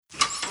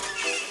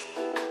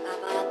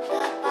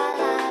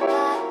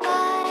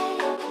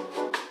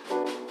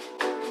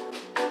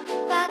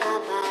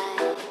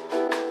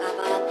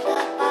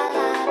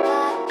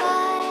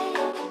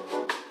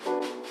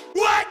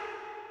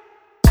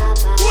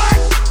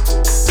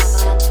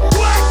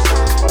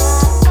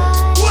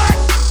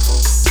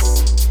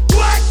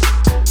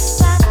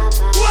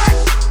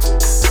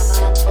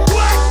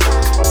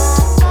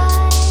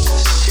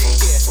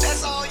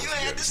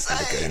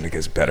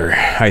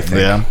I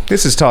think. Yeah.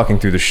 This is Talking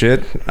Through the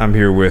Shit. I'm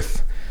here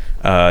with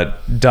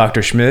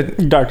Dr.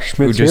 Schmidt. Dr.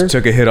 Schmidt, who just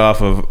took a hit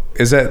off of,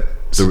 is that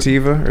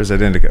sativa or is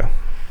that indica?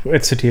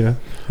 It's sativa.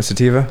 A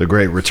sativa? The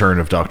great return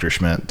of Dr.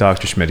 Schmidt.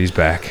 Dr. Schmidt, he's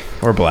back.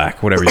 Or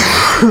black, whatever you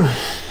want.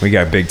 We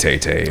got Big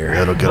Tay-Tay here.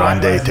 El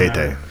Grande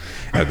Tete.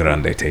 El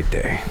Grande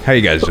Tay-Tay. How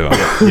you guys doing?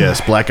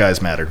 Yes, black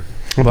guys matter.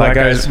 Black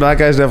guys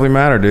definitely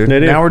matter, dude. They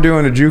do. Now we're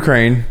doing a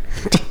Jukrane.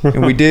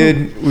 And we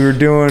did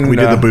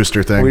the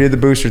booster thing. We did the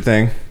booster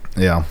thing.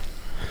 Yeah.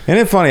 Isn't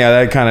it funny how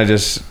that kind of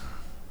just,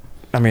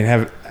 I mean,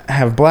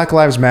 have Black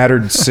Lives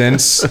mattered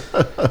since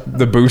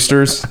the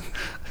boosters?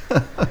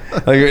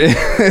 Like,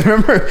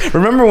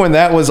 remember when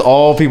that was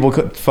all people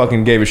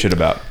fucking gave a shit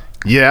about?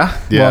 Yeah.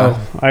 Well,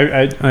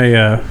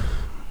 I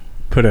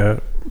put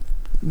a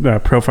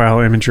profile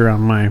imager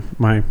on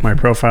my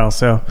profile,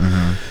 so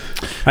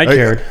I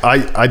cared.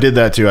 I did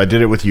that too. I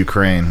did it with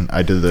Ukraine.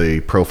 I did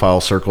the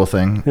profile circle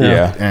thing.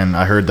 Yeah. And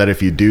I heard that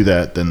if you do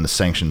that, then the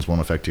sanctions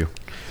won't affect you.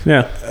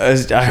 Yeah.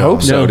 I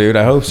hope so, dude.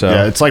 I hope so.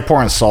 Yeah, it's like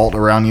pouring salt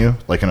around you,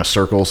 like in a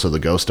circle, so the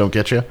ghosts don't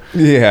get you.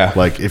 Yeah.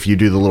 Like if you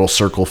do the little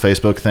circle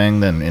Facebook thing,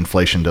 then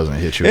inflation doesn't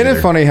hit you. Isn't it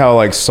funny how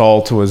like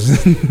salt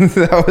was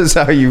that was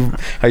how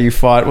you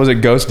fought? Was it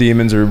ghost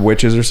demons or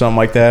witches or something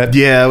like that?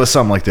 Yeah, it was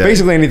something like that.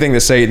 Basically anything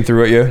that Satan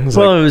threw at you. It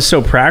was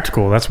so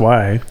practical. That's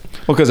why.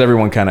 Well, because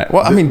everyone kind of.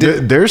 Well, I mean,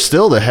 there's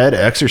still the head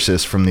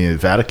exorcist from the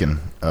Vatican.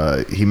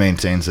 He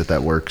maintains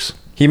that works.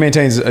 He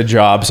maintains a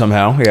job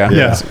somehow.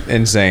 Yeah. It's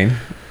insane.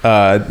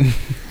 Yep.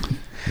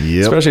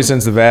 Especially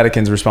since the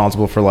Vatican's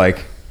responsible for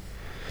like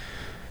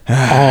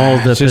all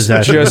the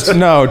possessions.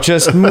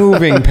 just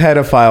moving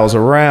pedophiles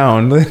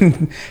around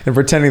and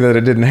pretending that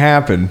it didn't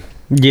happen.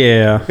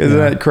 Yeah. Isn't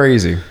that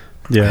crazy?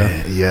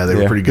 Yeah. Yeah, they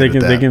were pretty good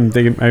at that.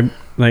 They can,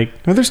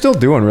 Well, they're still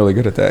doing really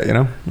good at that, you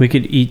know? we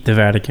could eat the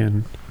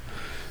Vatican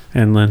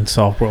and then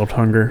solve world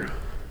hunger.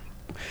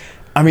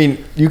 I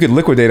mean, you could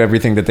liquidate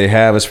everything that they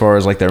have as far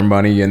as like their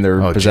money and their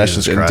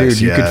possessions. Jesus And Christ,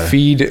 dude, you could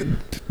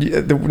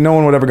feed. No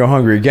one would ever go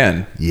hungry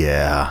again.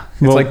 Yeah.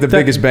 It's like the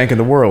biggest bank in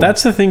the world.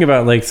 That's the thing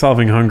about like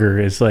solving hunger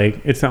is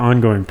like it's an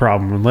ongoing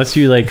problem unless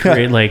you like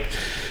create like,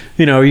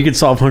 you could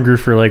solve hunger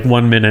for like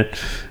 1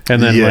 minute and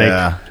then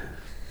like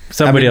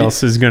somebody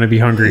else is going to be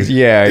hungry.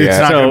 Yeah, It's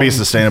not So- going to be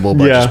sustainable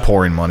by just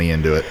pouring money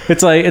into it.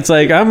 It's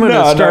like I'm gonna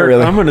No, not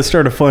really. I'm gonna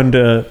start a fund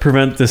to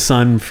prevent the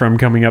sun from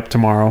coming up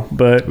tomorrow.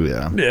 But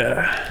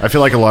Yeah. I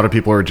feel like a lot of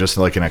people are just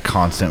like in a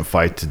constant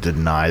fight to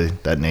deny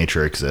that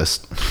nature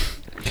exists.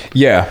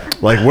 yeah.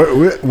 Like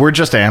we're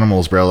just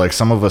animals, bro. Like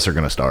some of us are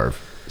going to starve.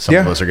 Some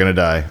of us are going to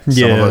die.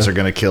 Some of Yeah. us are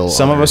going to kill.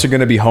 Some of us are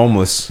going to be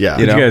homeless. Yeah.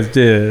 You know? you guys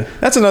did.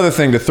 That's another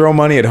thing, to throw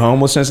money at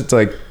homelessness. It's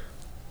like,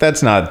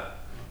 that's not.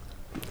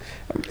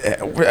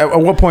 At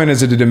what point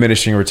is it a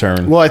diminishing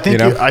return? Well, I think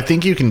you know? I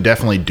think you can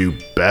definitely do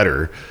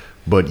better,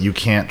 but you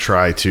can't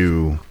try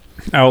to.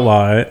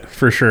 Outlaw it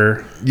for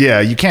sure.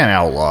 Yeah, you can't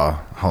outlaw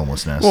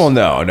homelessness. Well,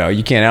 no,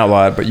 you can't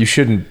outlaw it, but you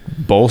shouldn't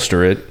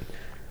bolster it.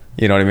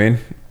 You know what I mean?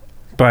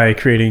 By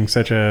creating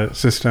such a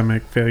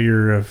systemic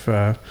failure of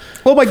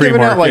Well, by free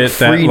giving out like market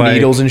that, free like-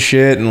 needles and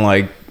shit, and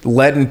like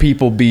letting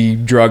people be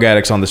drug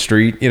addicts on the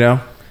street. You know,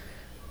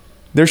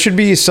 there should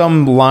be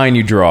some line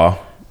you draw.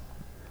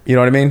 You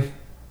know what I mean?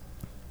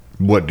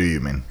 What do you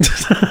mean?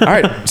 All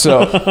right,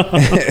 so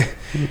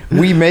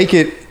we make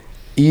it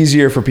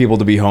easier for people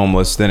to be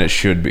homeless than it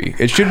should be.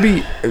 It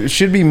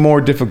should be more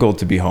difficult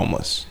to be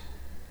homeless.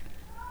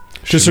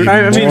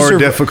 More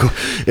difficult.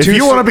 If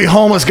you want to be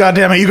homeless,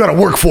 goddamn it, you got to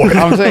work for it.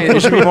 I'm saying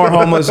it should be more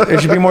homeless. It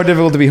should be more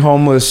difficult to be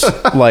homeless,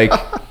 like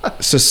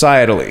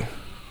societally.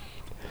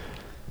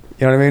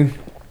 You know what I mean?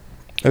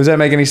 Does that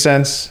make any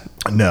sense?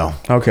 No.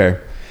 Okay.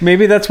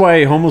 maybe that's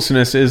why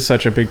homelessness is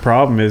such a big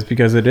problem, is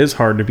because it is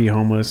hard to be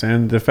homeless.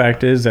 And the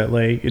fact is that,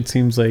 like, it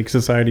seems like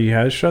society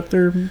has shut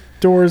their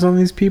doors on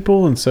these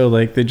people, and so,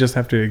 like, they just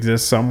have to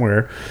exist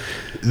somewhere.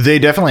 They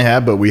definitely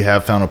have, but we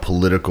have found a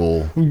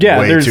political way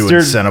there's- to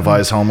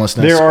incentivize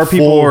homelessness there are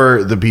people-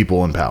 for the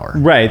people in power.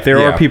 Right. There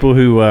Yeah. are people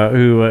who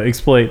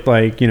exploit,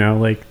 like, you know,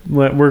 like,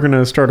 we're going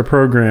to start a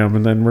program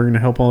and then we're going to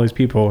help all these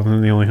people, and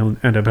then they only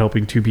end up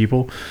helping 2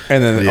 people.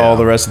 And then all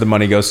the rest of the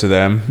money goes to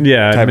them.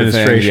 Yeah, type of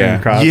thing. administration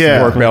costs. Yeah.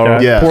 and Pork stuff like barrel,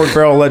 that. Yeah. pork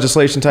barrel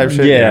legislation type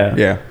shit. Yeah.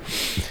 Yeah.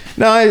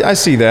 No, I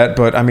see that,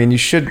 but I mean, it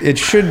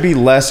should be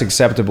less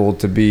acceptable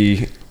to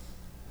be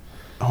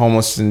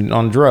homeless and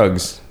on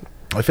drugs.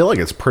 I feel like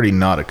it's pretty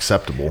not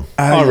acceptable.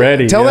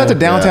 Already, Tell that yeah. to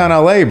downtown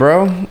LA,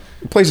 bro.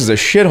 The place is a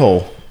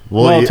shithole.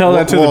 Well, tell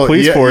that to the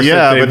police force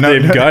that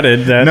they've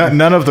gutted that.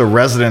 None of the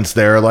residents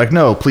there are like,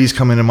 no, please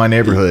come into my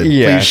neighborhood.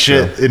 Yeah, please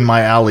shit in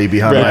my alley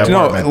behind my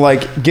No, apartment.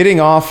 like getting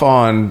off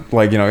on,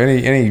 like, you know,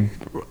 any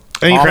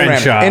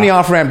Crenshaw.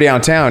 off ramp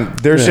downtown.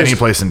 There's Any just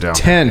place in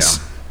downtown, tents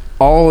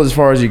all as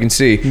far as you can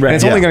see. And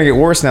it's Yeah. only going to get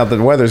worse now that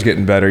the weather's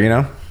getting better. You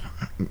know.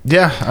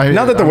 Yeah.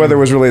 Not that the weather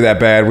was really that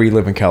bad. We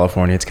live in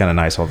California. It's kind of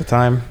nice all the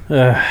time.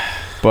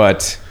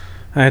 But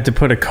I had to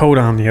put a coat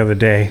on the other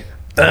day.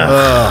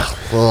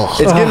 It's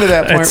getting to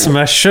that point It's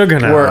my sugar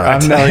now. where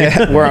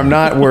I'm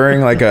not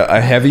wearing like a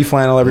heavy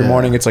flannel every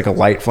morning. It's like a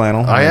light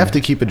flannel. I have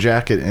to keep a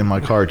jacket in my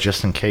car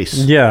just in case.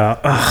 Yeah.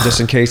 just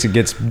in case it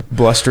gets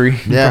blustery.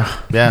 Yeah.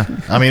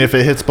 I mean, if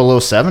it hits below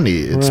 70,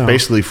 it's Wow.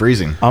 basically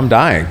freezing. I'm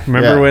dying.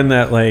 Remember Yeah. when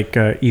that like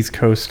East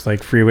Coast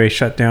like freeway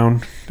shut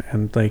down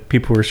and like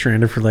people were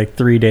stranded for like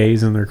 3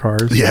 days in their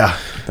cars? Yeah.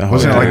 Oh,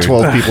 Wasn't it like dude.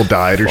 12 people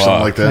died or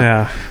something like that?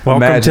 Yeah.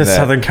 Welcome Imagine to that.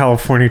 Southern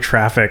California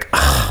traffic.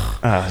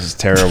 This is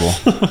terrible.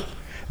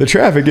 The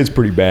traffic gets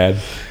pretty bad.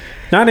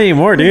 Not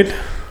anymore, dude.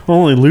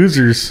 Only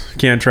losers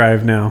can't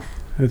drive now.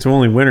 It's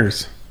only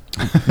winners.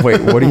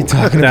 Wait, what are you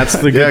talking about? That's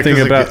the good Yeah, thing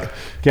 'cause of about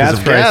gas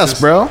of prices,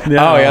 bro.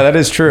 Oh yeah, that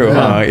is true.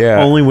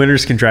 Yeah. Only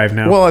winners can drive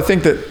now. Well, I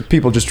think that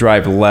people just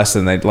drive less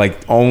than they like,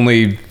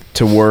 only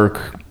to work,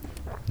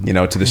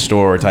 to the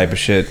store type of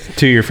shit.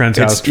 to your friend's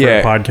It's- house for yeah.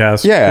 a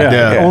podcast. Yeah,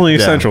 yeah, Only yeah.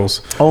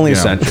 essentials. Only Yeah.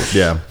 essentials.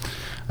 Yeah.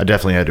 I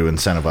definitely had to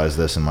incentivize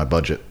this in my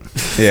budget.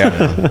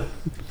 Yeah.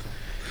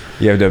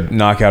 You have to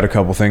knock out a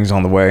couple things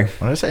on the way.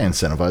 When I say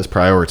incentivize,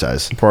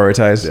 prioritize.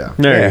 Prioritize. Yeah.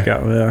 There you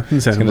go. Yeah. I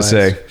was gonna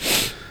say.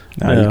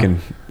 No, Yeah.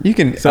 you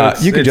can So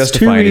it's, you can it's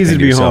justify too anything easy to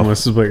be yourself.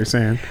 homeless, is what you're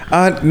saying.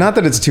 Not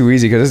that it's too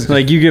easy because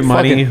Like you get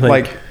money, fucking,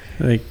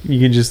 like you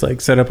can just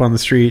like set up on the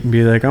street and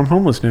be like, I'm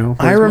homeless now.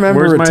 I Where's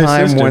remember a my time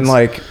when assistance?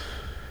 like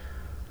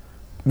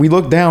we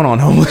look down on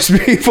homeless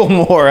people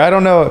more. I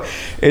don't know.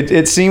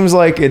 It seems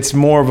like it's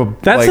more of a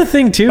That's the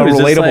thing, too, a is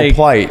it's relatable like-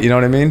 plight. You know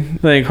what I mean?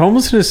 like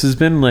homelessness has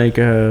been like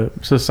a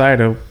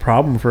societal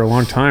problem for a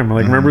long time.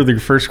 Like remember the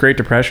first Great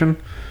Depression?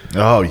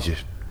 Oh,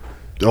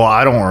 well,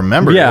 I don't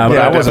remember. Yeah, it, but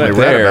I I wasn't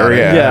definitely read there, about it.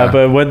 yeah. Yeah,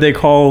 but what they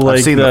call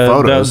like seen the the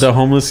photos. the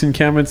homeless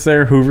encampments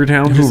there, Hoover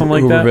Towns or something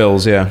like that.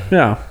 Hoovervilles, yeah.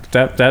 Yeah,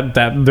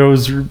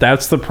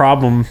 that's the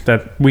problem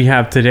that we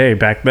have today.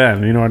 Back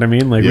then, you know what I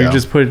mean? Like Yeah. we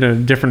just put a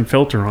different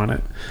filter on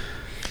it.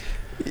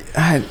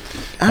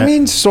 I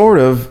mean, sort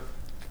of.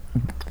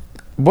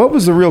 What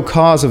was the real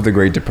cause of the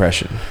Great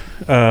Depression?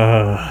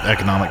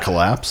 Economic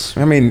collapse.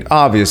 I mean,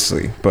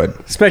 obviously,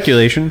 but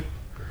Speculation.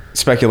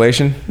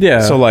 speculation.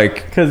 Yeah. So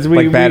like, 'Cause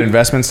like bad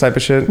investments type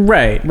of shit.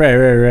 Right.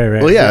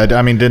 Well, yeah.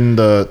 I mean, didn't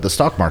the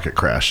stock market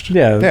crashed?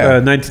 Yeah, Yeah.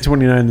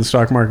 1929, the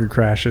stock market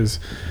crashes.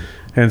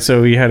 And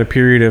so we had a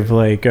period of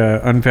like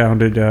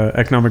unfounded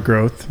economic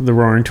growth, the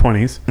roaring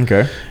 20s.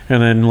 Okay.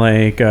 And then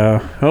like,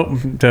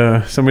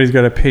 somebody's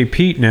got to pay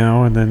Pete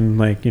now. And then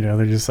like,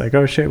 they're just like,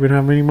 oh shit, we don't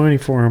have any money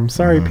for him.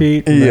 Sorry,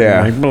 Pete. And then,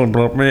 Yeah. like, blah,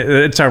 blah, blah.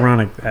 It's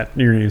ironic that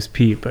your name's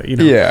Pete, but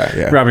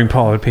Yeah. robbing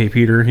Paul to pay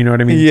Peter, you know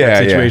what I mean? Yeah,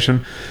 Type yeah.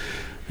 situation.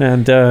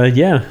 And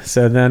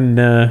so then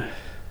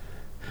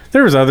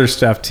there was other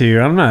stuff too.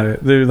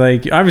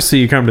 Like, obviously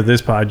you come to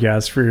this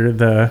podcast for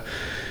the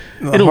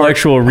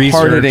intellectual research.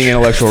 Hard-hitting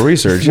intellectual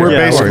research. We're Yeah,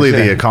 of basically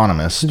course, the yeah.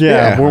 economist.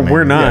 Yeah, Yeah,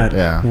 we're not.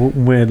 yeah.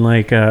 When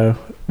like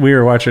we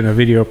were watching a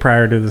video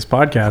prior to this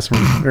podcast,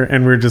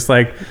 and we're just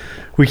like,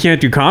 we can't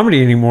do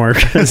comedy anymore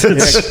because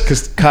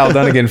Because Kyle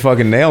Dunnigan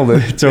fucking nailed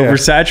it. it's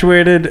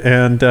oversaturated.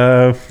 And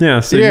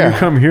so Yeah. you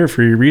come here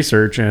for your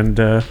research and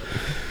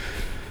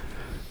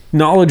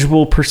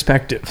knowledgeable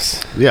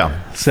perspectives. Yeah.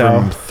 So-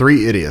 From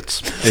three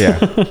idiots. Yeah.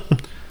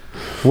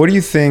 What do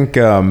you think?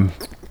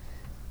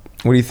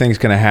 What do you think is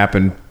going to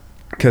happen?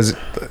 Because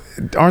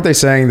aren't they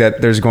saying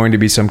that there's going to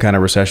be some kind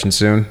of recession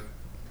soon?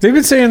 They've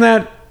been saying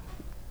that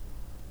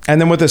And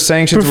then with the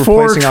sanctions before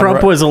we're placing on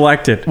Trump was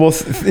elected. well,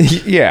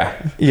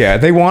 yeah,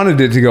 they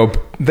wanted it to go.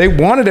 They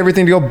wanted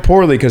everything to go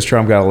poorly because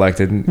Trump got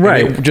elected, and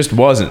Right. It just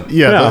wasn't.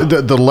 Yeah,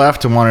 Yeah. The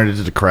left wanted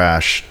it to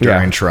crash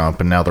during Yeah. Trump,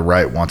 and now the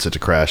right wants it to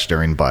crash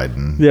during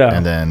Biden. Yeah.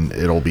 And then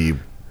it'll be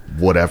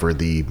whatever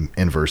the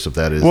inverse of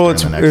that is. Well, during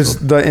it's the next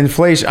one. the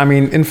inflation. I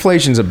mean,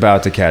 inflation's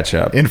about to catch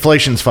up.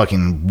 Inflation's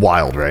fucking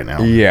wild right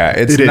now. Yeah,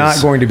 it's It not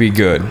is. going to be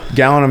good.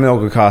 Gallon of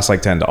milk would cost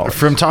like $10.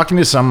 From talking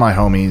to some of my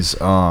homies,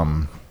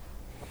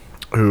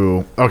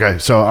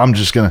 so I'm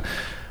just gonna,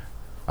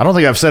 I don't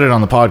think I've said it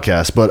on the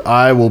podcast, but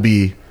I will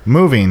be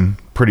moving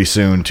pretty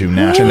soon to To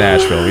Nashville.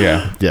 Nashville,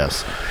 yeah,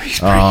 Yes.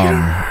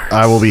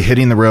 I will be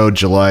hitting the road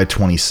July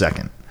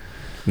 22nd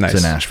nice.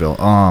 to Nashville.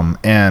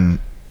 And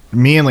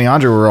me and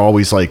Leandro were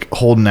always like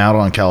holding out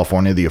on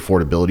California, the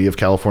affordability of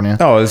California,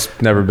 Oh, it's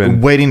never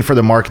been. waiting for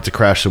the market to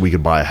crash so we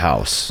could buy a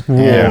house.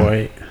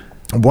 Boy.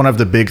 One of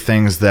the big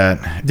things that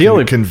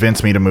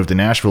convinced me to move to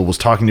Nashville was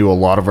talking to a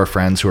lot of our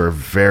friends who are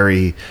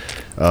very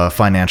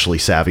financially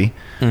savvy.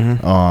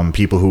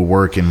 People who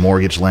work in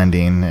mortgage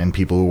lending and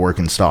people who work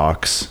in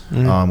stocks.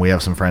 We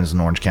have some friends in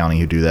Orange County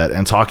who do that.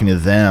 And talking to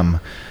them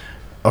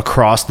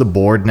across the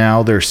board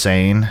now, they're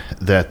saying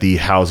that the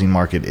housing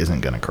market isn't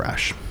going to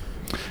crash.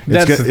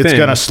 That's the It's thing.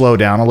 going to slow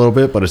down a little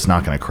bit, but it's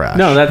not going to crash.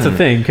 No, that's the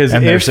thing. Because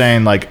And they're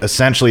saying, like,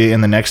 essentially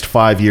in the next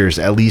 5 years,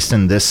 at least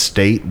in this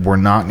state, we're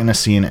not going to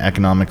see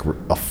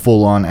a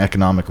full-on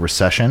economic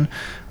recession.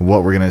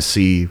 What we're going to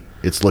see,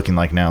 it's looking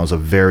like now, is a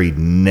very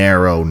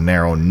narrow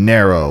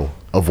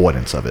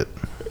avoidance of it.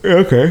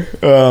 Okay.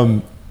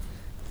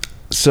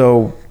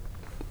 So,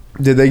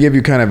 did they give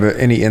you kind of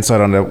any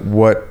insight on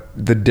what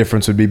the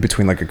difference would be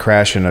between like a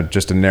crash and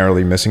just a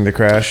narrowly missing the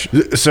crash?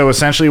 So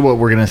essentially what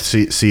we're going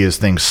to see is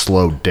things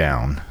slow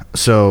down.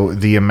 So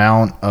the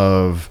amount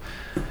of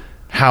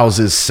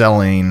houses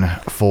selling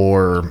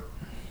for,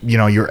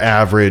 your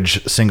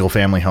average single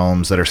family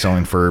homes that are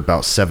selling for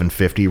about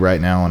 $750 right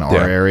now in our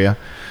area.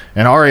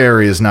 And our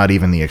area is not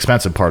even the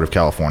expensive part of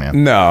California.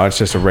 No, it's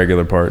just a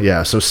regular part.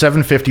 Yeah, so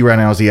 $750 right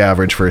now is the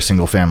average for a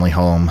single family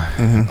home.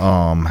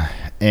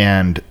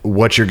 And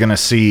what you're going to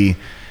see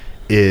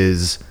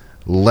is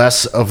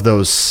less of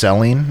those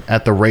selling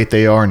at the rate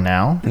they are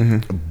now,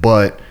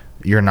 but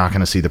you're not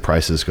going to see the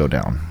prices go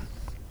down.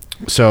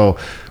 So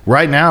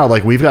right now,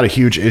 like, we've got a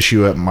huge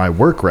issue at my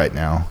work right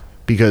now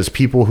because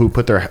people who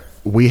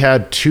we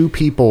had 2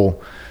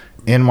 people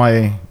in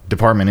my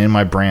department, in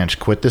my branch,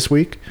 quit this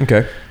week.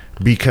 Okay.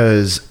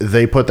 Because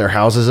they put their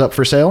houses up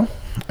for sale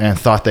and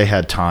thought they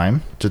had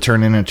time to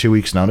turn in a 2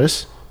 weeks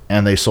notice.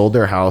 And they sold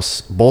their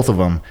house, both of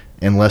them,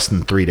 in less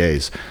than 3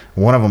 days.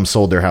 One of them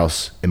sold their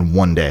house in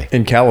 1 day.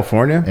 In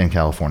California? In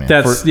California.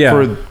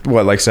 For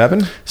what, like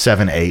 7?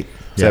 7, 8.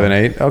 7,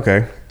 8?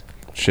 Okay.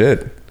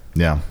 Shit.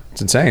 Yeah.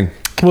 It's insane.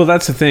 Well,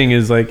 that's the thing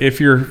is, like, if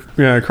you're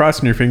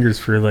crossing your fingers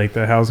for, like,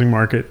 the housing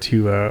market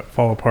to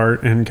fall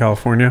apart in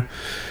California,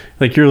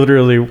 like, you're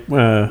literally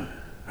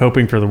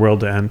hoping for the world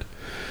to end.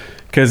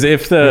 Because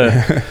if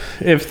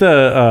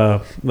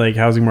the like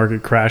housing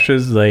market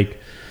crashes, like,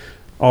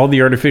 all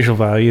the artificial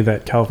value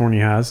that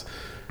California has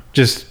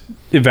just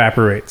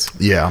evaporates.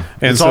 Yeah.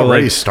 And it's so,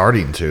 already like,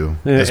 starting to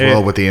as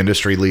well with the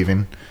industry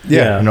leaving.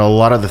 Yeah. A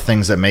lot of the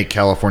things that make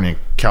California,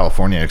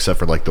 except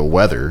for like the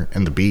weather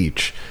and the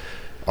beach,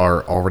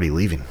 are already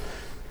leaving.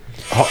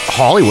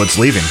 Hollywood's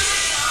leaving.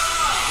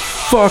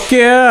 Fuck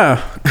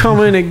yeah.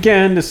 Coming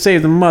again to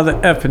save the mother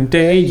effing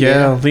day.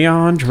 Yeah.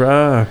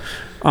 Leandra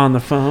on the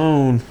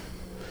phone.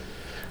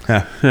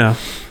 Yeah.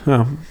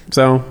 Oh.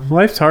 So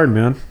life's hard,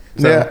 man.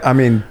 So, Yeah, I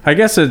mean, I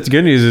guess the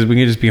good news is we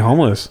can just be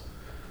homeless.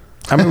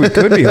 we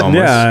could be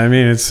homeless. Yeah, I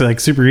mean, it's like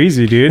super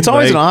easy, dude. It's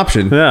always like, an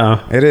option.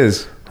 Yeah. It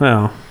is.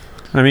 Well,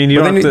 I mean,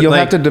 But then you'll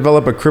have to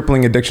develop a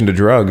crippling addiction to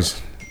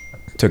drugs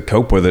to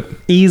cope with it.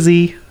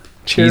 Easy.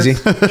 Cheers.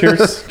 Easy.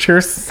 Cheers.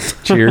 Cheers.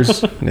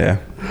 Cheers. Yeah.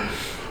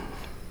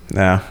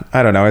 No,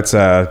 I don't know. It's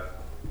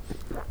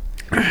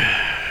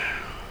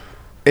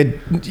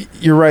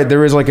you're right.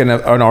 There is like an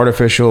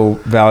artificial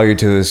value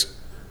to this.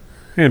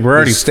 And we're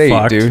already state,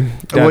 fucked. dude.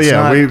 Well,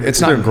 yeah,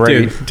 it's not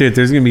great. Dude,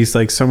 there's gonna be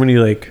like so many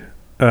like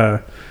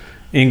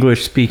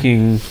English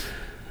speaking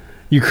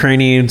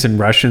Ukrainians and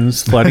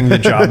Russians flooding the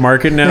job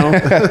market now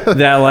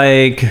that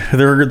like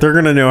they're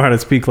gonna know how to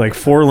speak like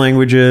 4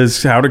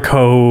 languages, how to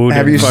code.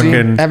 Have you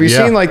seen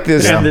like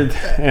this? And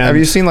have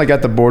you seen like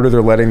at the border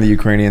they're letting the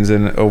Ukrainians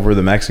in over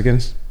the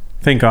Mexicans?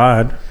 Thank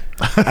God.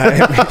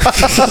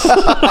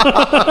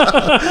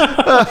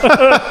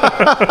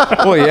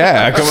 Well,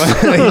 yeah. Come on,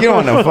 you don't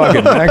want no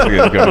fucking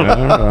Mexicans going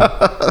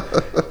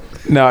on.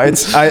 No,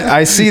 it's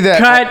I see that.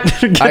 Cut.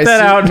 Get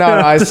that out. No,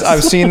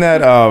 I've seen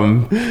that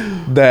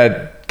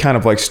that kind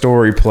of like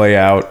story play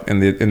out in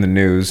the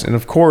news, and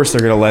of course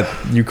they're gonna let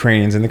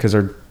Ukrainians in because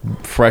they're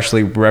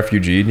freshly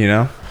refugeed,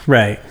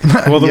 Right.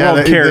 Well, the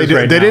world cares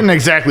right now. They didn't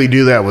exactly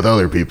do that with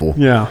other people.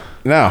 Yeah.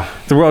 No,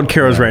 the world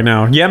cares right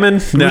now. Yemen,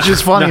 which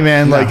is funny,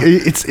 man. Like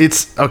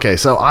it's okay.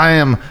 So I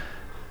am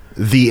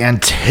the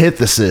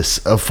antithesis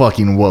of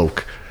fucking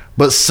woke,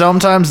 but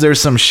sometimes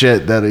there's some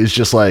shit that is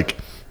just like,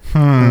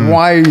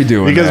 why are you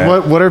doing because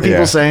that? what are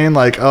people saying?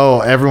 Like,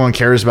 oh, everyone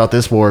cares about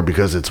this war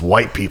because it's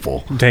white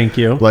people. Thank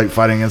you. Like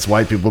fighting against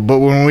white people. But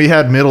when we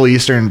had Middle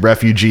Eastern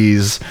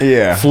refugees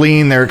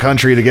fleeing their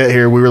country to get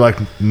here, we were like,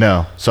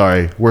 no,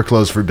 sorry, we're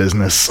closed for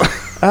business.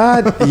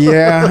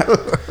 Yeah.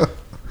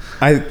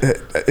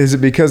 Is it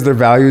because their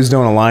values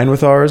don't align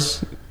with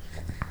ours?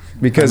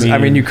 Because I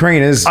mean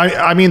Ukraine is.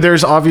 I mean,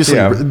 there's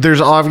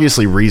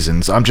obviously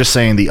reasons. I'm just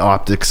saying the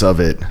optics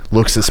of it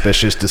look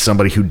suspicious to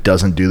somebody who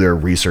doesn't do their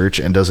research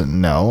and doesn't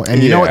know.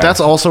 And you know what? That's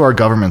also our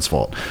government's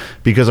fault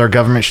because our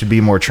government should be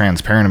more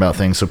transparent about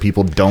things so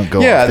people don't go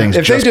off things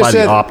just by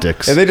the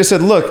optics. If they just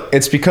said, "Look,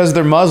 it's because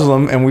they're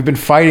Muslim and we've been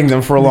fighting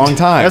them for a long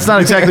time." That's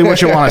not exactly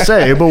what you want to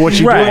say, but what you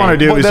do want to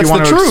do is that's you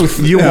want the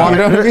truth. You want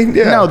know what I mean?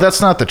 No, that's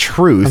not the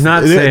truth. I'm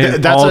not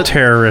saying all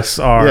terrorists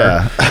are.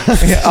 Yeah.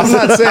 I'm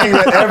not saying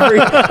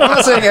that I'm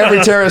not saying every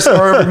terrorist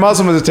or every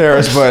Muslim is a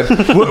terrorist, but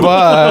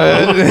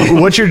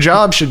what your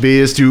job should be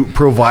is to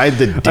provide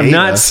the data. I'm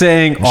not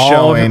saying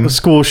all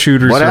school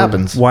shooters what are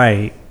happens.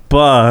 white,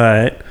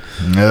 but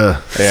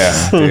yeah,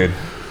 dude,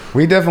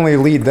 we definitely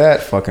lead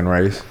that fucking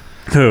race.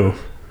 Who?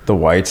 The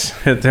whites.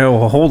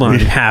 Well, hold on,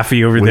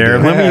 Haffy over there.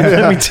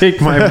 Let me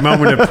take my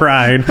moment of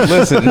pride.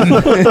 Listen,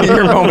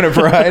 your moment of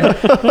pride.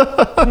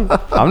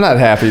 I'm not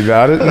happy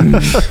about it.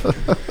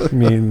 I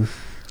mean,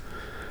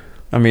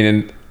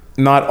 and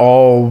not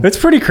all. It's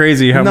pretty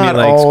crazy how many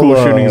like school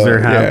shootings there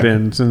have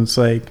been since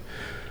like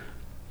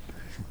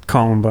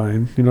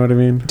Columbine. You know what I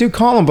mean? Dude,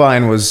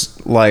 Columbine was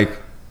like.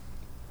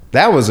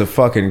 That was a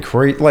fucking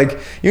crazy. Like,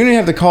 you don't even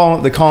have to call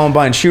it the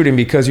Columbine shooting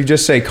because you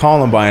just say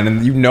Columbine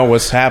and you know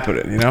what's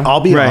happening, I'll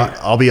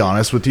be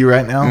honest with you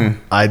right now.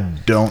 I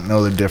don't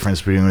know the difference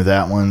between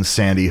that one,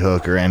 Sandy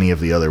Hook, or any of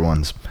the other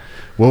ones.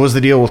 What was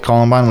the deal with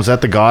Columbine? Was that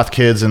the goth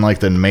kids in like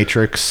the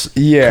Matrix?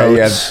 Yeah,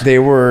 coats? yeah. They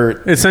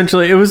were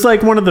Essentially, it was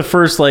like one of the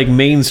first like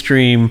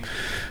mainstream,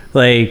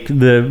 like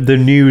the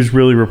news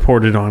really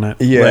reported on it.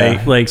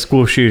 Yeah. like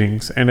school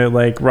shootings, and it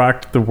like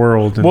rocked the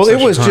world. In well. such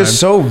It a was time. just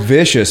so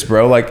vicious,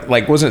 bro.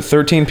 Like wasn't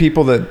 13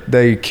 people that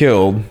they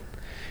killed,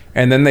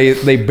 and then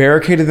they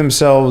barricaded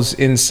themselves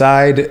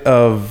inside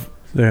of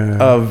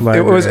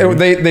library.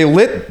 they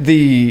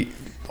lit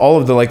all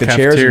of the like the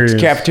chairs Cafeterias.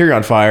 and cafeteria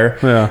on fire.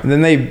 Yeah. And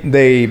then I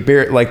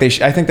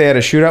think they had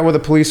a shootout with the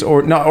police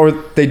or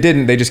they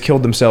didn't. They just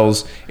killed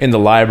themselves in the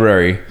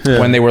library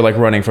when they were like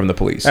running from the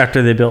police.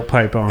 after they built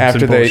pipe bombs.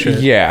 After and they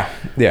bullshit. yeah.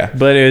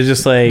 But it was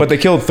just like, But they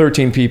killed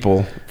 13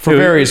 people for It-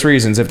 various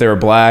reasons. If they were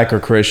black or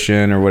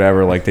Christian or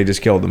whatever, like they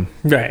just killed them.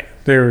 right.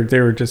 They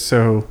were just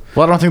so.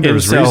 Well, I don't think there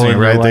was Incel reasoning, in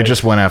right? real They life.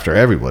 just went after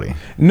everybody.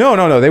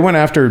 No. They went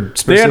after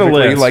specifically. They had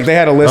a list. Like they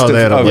had a list Oh,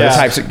 they had a of list.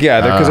 types.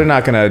 Because they're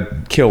not gonna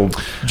kill.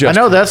 Just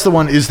I know that's the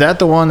one. Is that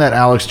the one that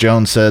Alex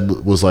Jones said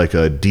was like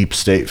a deep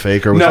state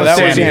fake? Or was No,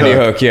 that was Sandy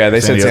Hook. Yeah,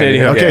 they said Sandy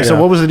Hook. Okay, Yeah. so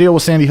what was the deal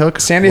with Sandy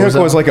Hook? Sandy What Hook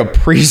that was one? like a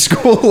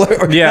preschool.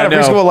 Or Yeah, not a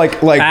no.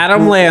 preschool. Like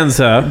Adam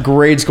Lanza.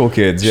 grade school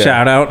kids. Yeah.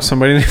 Shout out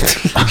somebody.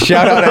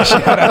 Shout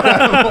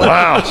out.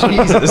 Wow,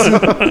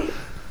 Jesus.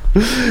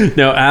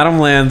 No, Adam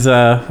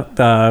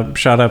Lanza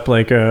shot up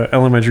like a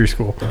elementary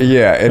school.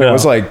 Yeah, and it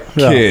was like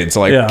kids,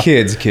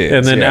 kids.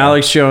 And then yeah.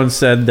 Alex Jones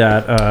said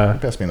that.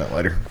 Pass me that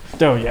lighter.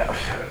 Oh yeah,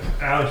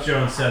 Alex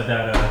Jones said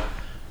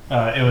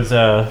that it was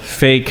a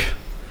fake.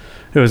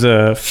 It was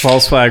a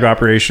false flag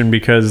operation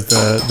because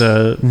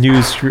the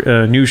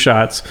news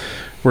shots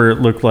where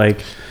it looked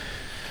like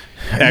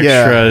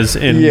extras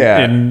in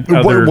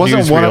other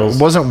newsreels.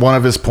 Wasn't one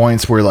of his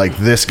points where like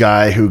this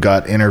guy who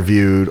got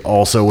interviewed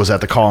also was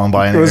at the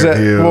Columbine Was that,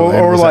 interview, well, and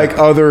or was like at,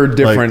 other like,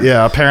 different.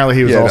 apparently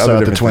he was other also at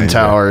the different Twin things, yeah.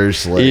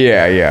 Towers. Like,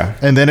 Yeah.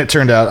 and then it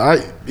turned out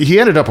he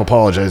ended up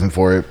apologizing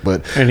for it,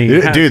 but And he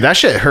dude, that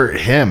shit hurt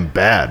him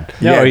bad.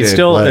 No, Yeah, he's dude.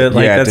 still Like,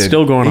 that's dude.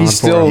 still going on. He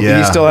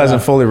still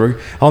hasn't fully.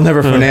 I'll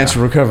never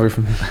financial recovery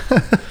from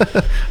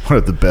this. One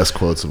of the best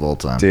quotes of all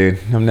time. Dude,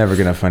 I'm never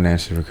gonna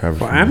financially recover.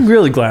 From I'm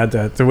really glad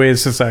that the way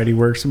society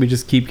works, we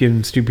just keep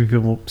giving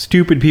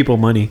stupid people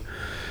money.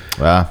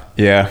 Wow.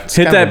 Yeah, it's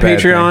Hit kind of that a bad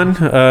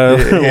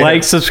Patreon, Yeah.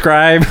 like,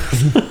 subscribe.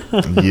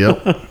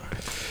 Yep. thing.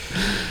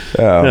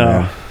 Oh,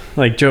 man.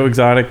 Like Joe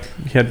Exotic,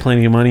 he had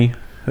plenty of money.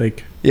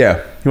 Like, Yeah.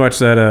 you watched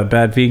that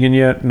Bad Vegan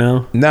yet?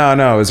 No,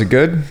 No. Is it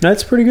good?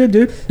 that's pretty good,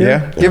 dude.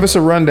 Yeah. Give us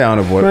a rundown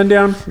of what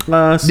Rundown.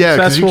 Yeah, because you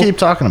Successful, keep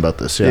talking about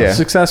this. Yeah. Yeah.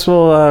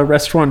 successful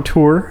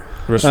restaurateur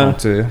restaurant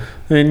to.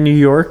 in New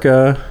York.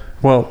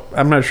 Well,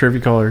 I'm not sure if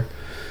you call her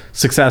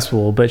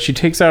successful, but she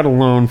takes out a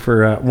loan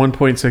for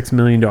 $1.6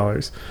 million.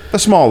 A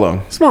small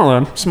loan. Small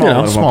loan. Small you know.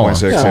 loan. Small one. 1.6,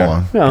 Small yeah.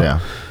 one. Yeah. Yeah.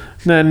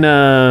 Then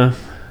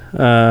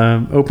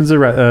opens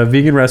a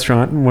vegan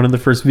restaurant, one of the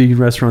first vegan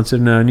restaurants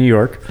in New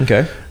York.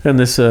 Okay. And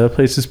this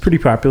place is pretty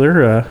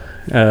popular.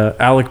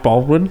 Alec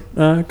Baldwin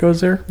goes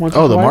there once.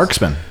 Oh, or the twice.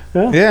 marksman.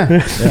 Yeah.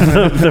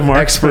 The marksman.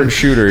 Expert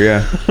shooter.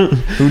 Yeah.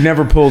 Who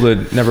never pulled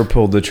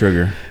the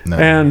trigger. No.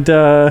 And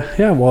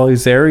while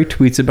he's there, he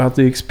tweets about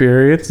the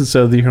experience, and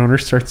so the owner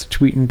starts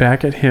tweeting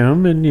back at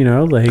him, and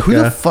like Who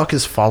the fuck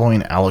is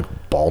following Alec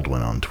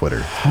Baldwin on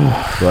Twitter?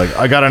 Like,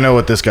 I gotta know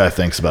what this guy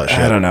thinks about shit.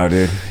 I don't know,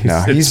 dude.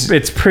 No,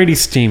 it's pretty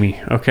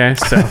steamy. Okay,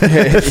 so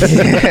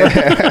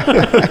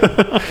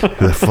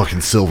The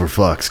fucking silver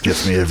fox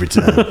gets me every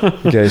time.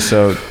 okay.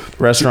 So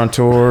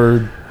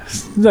restaurateur.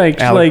 like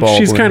Alec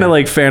she's Baldwin, kind of yeah.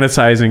 like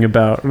fantasizing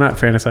about, not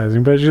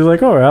fantasizing, but she's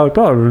like, oh, Alec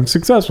Baldwin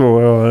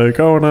successful. Like,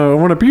 I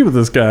wanna be with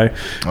this guy,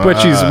 but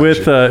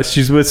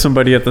she's with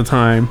somebody at the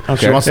time.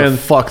 Okay. She wants to And-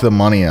 fuck the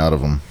money out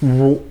of him.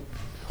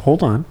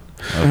 Hold on.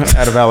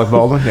 Out of Alec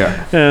Baldwin.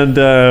 Yeah. And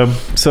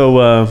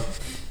so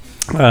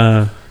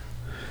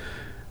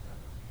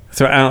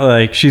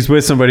like she's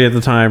with somebody at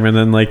the time, and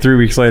then like 3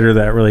 weeks later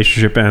that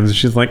relationship ends, and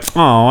she's like,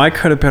 oh, I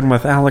could have been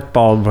with Alec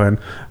Baldwin,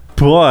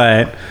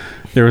 but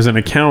there was an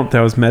account that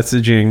was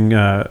messaging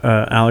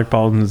Alec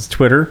Baldwin's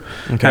Twitter.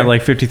 Okay. Had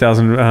like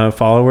 50,000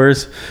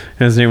 followers,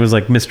 and his name was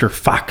like Mr.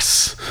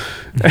 Fox.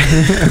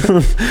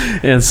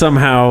 And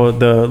somehow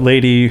the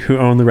lady who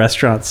owned the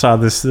restaurant saw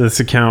this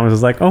account and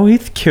was like, oh,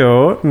 he's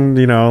cute, and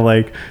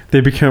like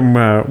they become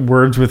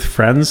words with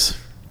friends.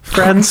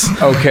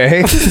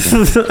 Okay.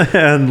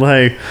 And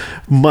like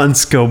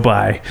months go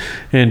by,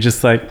 and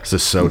just like, This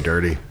is so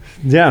dirty.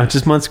 yeah,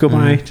 just months go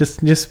by,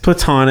 just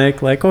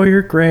platonic, like, oh,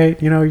 you're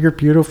great, you're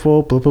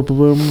beautiful, blah blah blah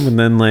boom. And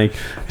then like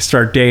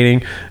start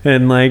dating,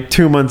 and like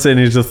 2 months in,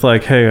 he's just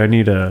like, hey, I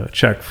need a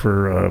check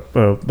for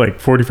like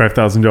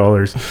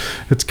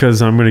 $45,000. It's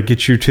because I'm gonna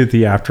get you to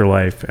the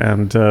afterlife,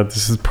 and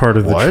this is part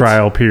of the What?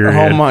 trial period.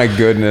 Oh my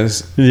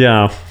goodness.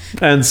 Yeah.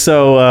 And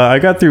so I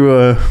got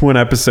through one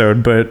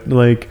episode, but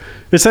like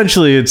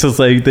essentially it's just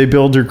like they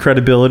build your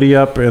credibility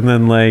up, and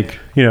then like,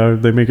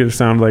 they make it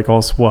sound like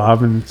all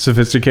suave and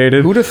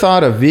sophisticated. Who'd have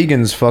thought a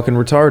vegan's fucking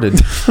retarded?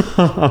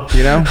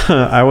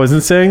 I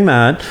wasn't saying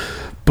that,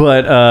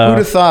 but Who'd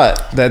have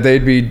thought that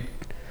they'd be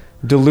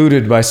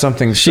deluded by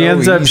something. She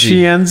ends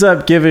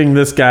up giving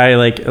this guy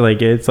like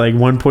it's like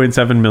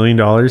 $1.7 million,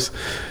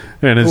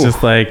 and it's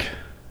just like,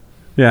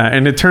 yeah.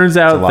 And it turns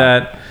out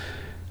that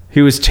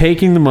he was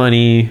taking the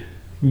money,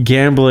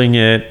 gambling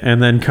it,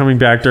 and then coming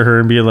back to her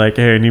and being like,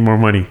 "Hey, I need more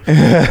money."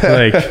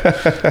 Like,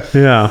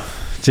 yeah,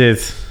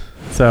 jeez.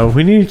 So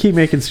we need to keep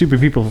making stupid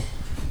people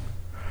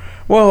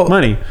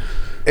money.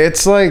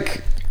 It's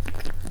like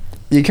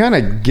you kind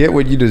of get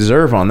what you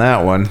deserve on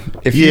that one.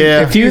 If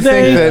you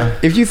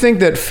think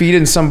that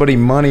feeding somebody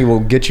money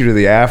will get you to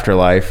the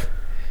afterlife.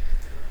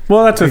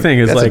 Well, that's the thing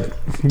is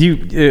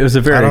it was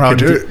a very. I don't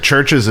know.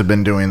 Churches have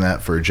been doing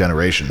that for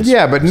generations.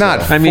 Yeah, but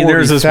not. I mean,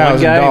 there's this one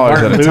guy,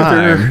 Martin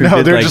Luther,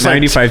 who did like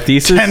 95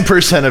 theses.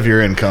 10% of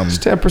your income. It's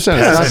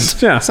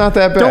 10%. It's not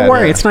that bad. Don't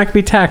worry, it's not gonna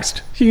be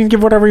taxed. You can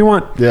give whatever you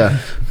want. Yeah.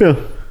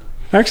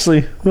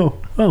 Actually,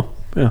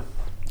 yeah.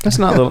 That's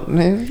not little.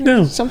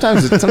 No.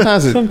 Sometimes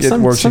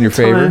it works in your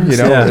favor,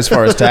 as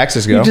far as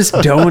taxes go. You just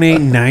donate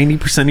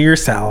 90% of your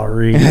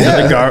salary to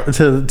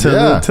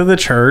the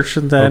church,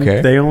 and then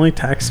they only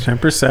tax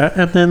 10%,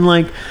 and then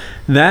like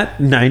that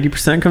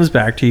 90% comes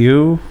back to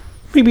you,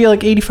 maybe like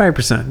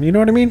 85%. You know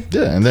what I mean?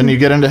 Yeah, and then you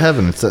get into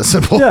heaven. It's that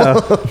simple. Yeah.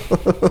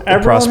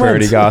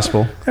 Prosperity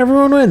gospel.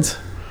 Everyone wins.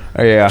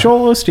 Oh yeah.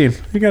 Joel Osteen.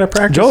 You gotta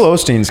practice. Joel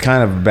Osteen's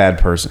kind of a bad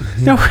person.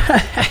 No.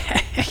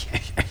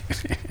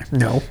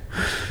 No.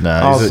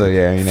 Nah,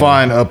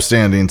 fine,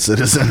 upstanding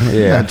citizen.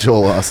 Yeah,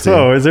 Joel Osteen.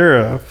 Oh, is there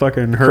a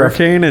fucking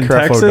hurricane in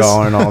Texas?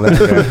 And all that.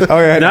 Yeah. Oh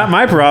yeah, not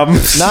my problem.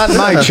 Not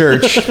my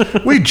church.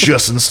 We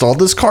just installed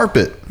this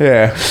carpet.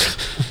 Yeah,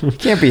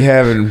 can't be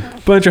having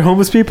bunch of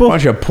homeless people,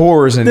 bunch of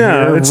poors in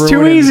here. It's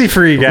too easy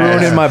for you guys.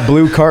 Ruining my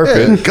blue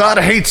carpet. Yeah, God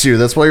hates you.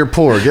 That's why you're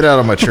poor. Get out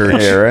of my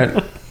church. Yeah,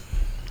 right.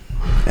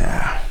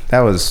 Yeah, that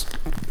was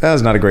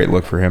not a great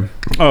look for him.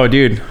 Oh,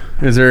 dude.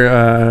 Is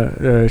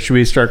there should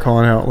we start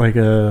calling out like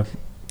a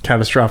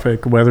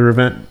catastrophic weather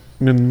event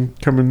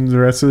coming the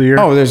rest of the year?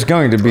 Oh, there's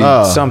going to be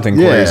something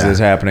crazy that's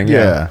happening.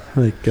 Yeah.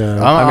 Like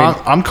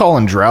I'm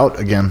calling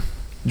drought again.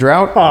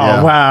 Drought?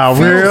 Oh, wow.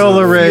 Real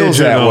original. Feels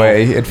that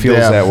way. It feels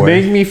that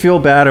way. Make me feel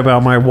bad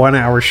about my 1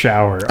 hour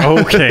shower.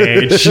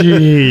 Okay.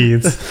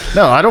 Jeez.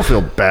 No, I don't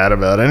feel bad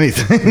about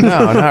anything.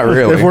 No, not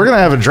really. If we're going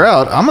to have a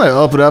drought, I'm going to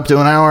up it up to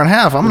an hour and a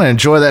half. I'm going to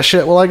enjoy that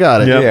shit while I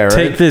got it. Yep. Yeah, right?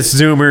 Take this,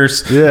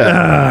 Zoomers.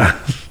 Yeah.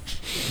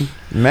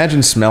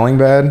 Imagine smelling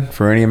bad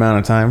for any amount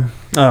of time.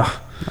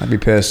 I'd be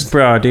pissed.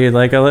 Bro, dude,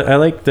 like I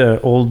like the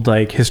old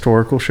like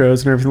historical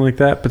shows and everything like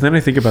that, but then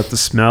I think about the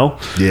smell.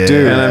 Yeah.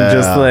 Dude, and I'm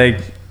just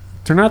like,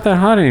 they're not that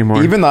hot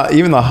anymore. Even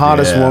the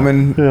hottest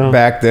woman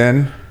back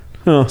then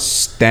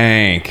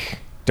stank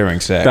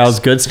during sex. That was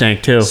good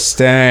stank too.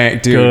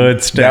 Stank, dude.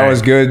 Good stank. That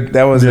was good.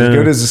 That was as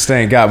good as the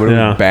stank got, but it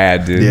was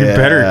bad, dude. You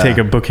better take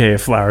a bouquet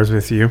of flowers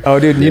with you. Oh,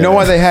 dude, you know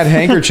why they had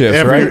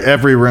handkerchiefs, right?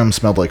 Every room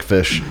smelled like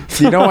fish.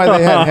 You know why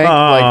they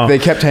had they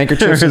kept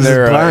handkerchiefs in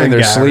their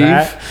sleeve?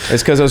 Right?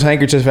 It's because those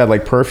handkerchiefs had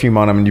like perfume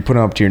on them, and you put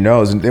them up to your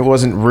nose, and it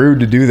wasn't rude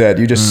to do that.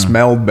 You just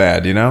smelled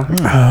bad, you know?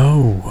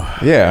 Oh,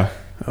 yeah.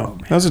 Oh, man.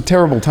 That was a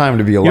terrible time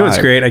to be alive. You know what's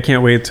great? I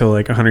can't wait till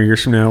like 100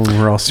 years from now when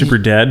we're all super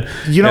dead.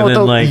 You know what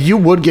though? You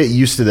would get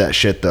used to that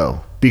shit though,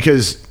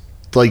 because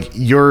like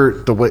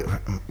what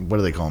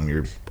do they call them?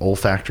 Your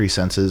olfactory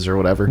senses or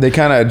whatever. They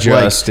kind of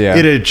adjust. Like,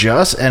 it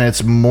adjusts, and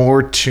it's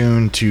more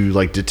tuned to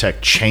like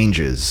detect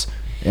changes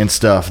and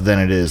stuff than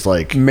it is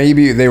like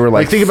maybe they were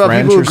like think about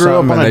French people who grew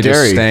up on a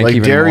dairy.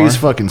 Like dairies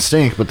fucking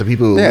stink, but the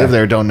people who live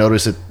there don't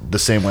notice it the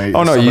same way.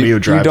 Oh no, you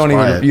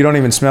don't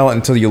even smell it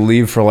until you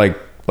leave for like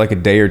a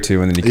day or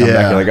two, and then you come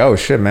back, you're like, oh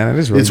shit, man, it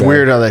is really it's bad.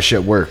 Weird how that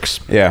shit works.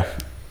 Yeah.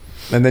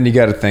 And then you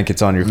got to think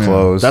it's on your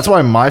clothes. That's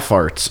why my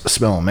farts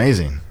smell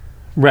amazing.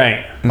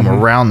 Right. I'm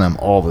around them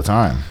all the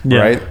time. Yeah.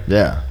 Right?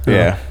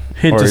 Yeah.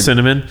 Hint of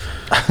cinnamon.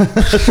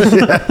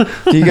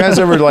 Do you guys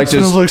ever like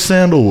smells like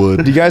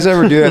sandalwood? Do you guys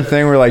ever do that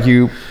thing where like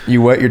you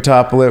wet your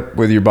top lip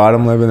with your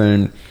bottom lip, and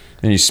then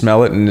you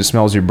smell it, and it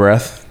smells your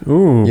breath?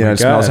 Ooh, it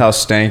smells how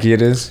stanky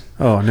it is.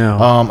 Oh no.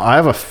 I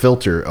have a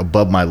filter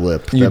above my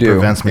lip that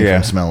prevents me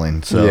from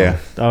smelling. So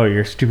Oh,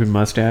 your stupid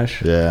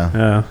mustache. Yeah.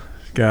 Oh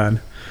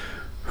God.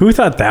 Who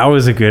thought that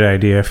was a good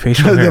idea?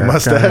 Facial hair. The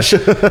mustache.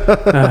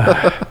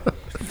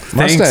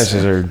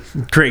 Mustaches are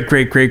great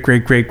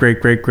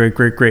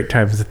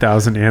times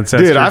 1,000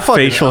 ancestors. Dude, I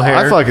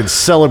fucking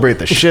celebrate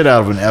the shit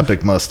out of an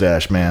epic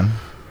mustache, man.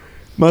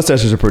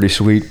 Mustaches are pretty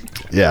sweet.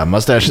 Yeah,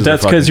 mustaches.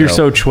 That's because you're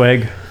so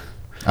chweg.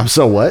 I'm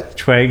so what?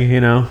 Chweg, you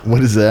know.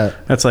 What is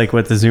that? That's like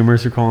what the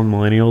Zoomers are calling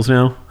millennials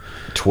now.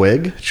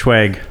 Twig?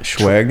 Chweg.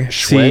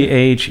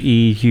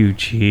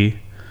 CHEUG.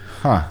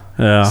 Huh.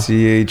 Yeah.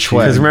 CH.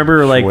 Because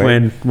remember, like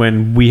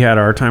when we had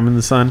our time in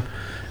the sun,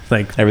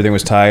 like everything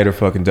was tight or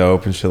fucking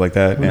dope and shit like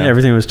that. Yeah.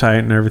 Everything was tight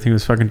and everything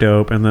was fucking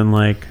dope. And then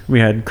like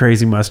we had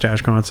crazy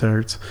mustache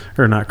concerts,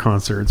 or not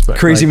concerts, but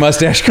crazy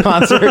mustache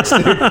concerts.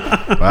 Dude.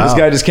 Wow. This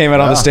guy just came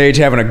out on the stage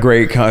having a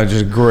great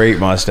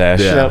mustache.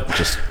 Yeah,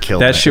 just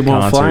killed that shit.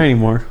 Won't fly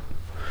anymore.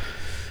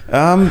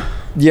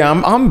 Yeah,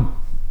 I'm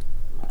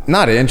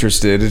not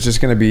interested. It's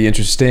just going to be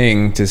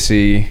interesting to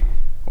see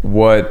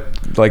what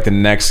like the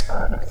next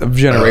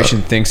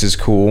generation thinks is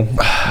cool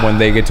when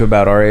they get to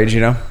about our age,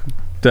 you know,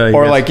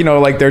 or like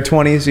like their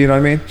 20s. You know what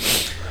I mean?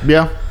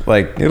 Yeah.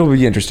 Like it'll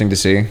be interesting to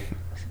see.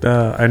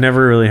 I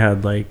never really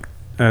had like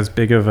as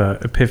big of a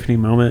epiphany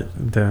moment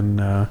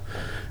than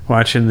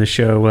watching the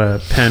show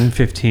Pen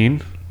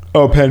 15.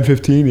 Oh, Pen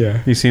 15,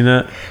 yeah. You seen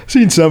that?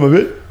 Seen some of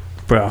it.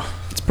 Bro,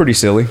 it's pretty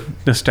silly.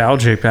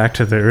 Nostalgic back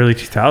to the early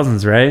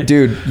 2000s, right?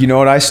 Dude, you know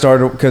what I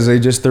started because they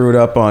just threw it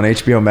up on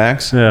HBO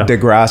Max? Yeah.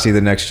 Degrassi,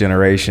 The Next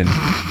Generation.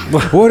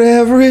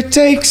 Whatever it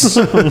takes,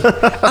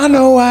 I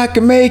know I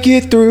can make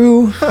it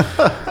through.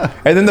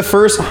 And then the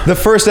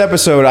first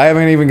episode, I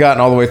haven't even gotten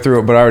all the way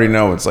through it, but I already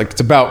know it's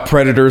about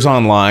predators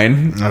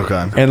online.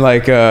 Okay. And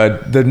like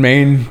the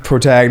main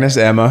protagonist,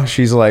 Emma,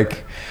 she's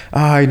like,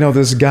 I know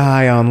this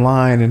guy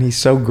online and he's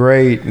so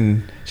great,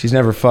 and she's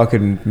never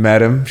fucking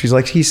met him. She's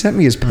like, he sent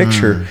me his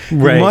picture.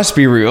 Right. It must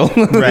be real.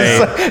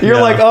 Right. You're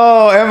like,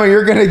 oh, Emma,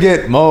 you're gonna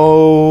get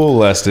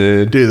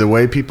molested. Dude, the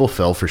way people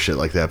fell for shit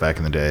like that back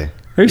in the day.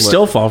 They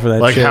still fall for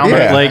that like shit. how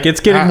many- But, like it's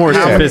getting more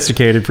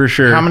sophisticated for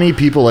sure. How many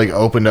people like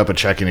opened up a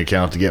checking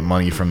account to get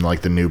money from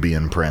like the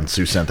Nubian prince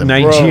who sent them?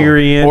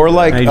 Nigerian Or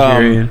like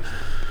Nigerian.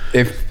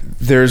 if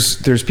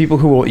there's people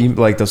who will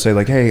like they'll say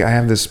like, hey, I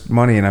have this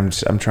money and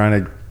I'm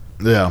trying to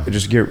Yeah.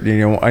 just get,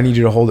 I need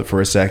you to hold it for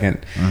a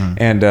second.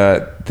 And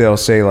they'll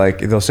say like,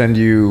 they'll say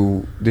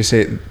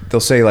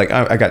like,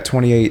 I got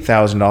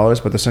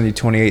 $28,000, but they'll send you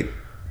 28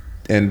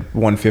 and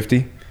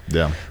 150.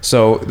 Yeah.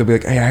 So they'll be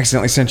like, hey, I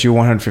accidentally sent you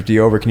 150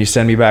 over. Can you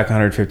send me back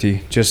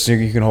 150 just so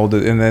you can hold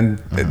it? And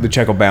then the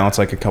check will bounce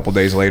like a couple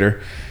days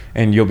later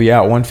and you'll be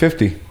out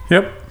 150.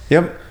 Yep.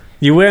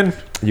 You win.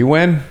 You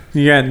win.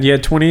 You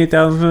had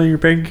 28,000 in your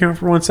bank account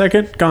for 1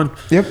 second. Gone.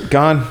 Yep.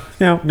 Gone.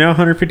 Now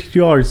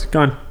 $150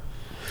 gone.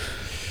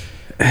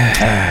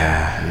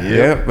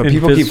 Yeah. But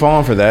people keep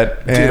falling for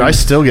that. Dude, And I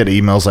still get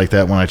emails like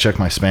that when I check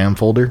my spam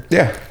folder.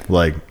 yeah.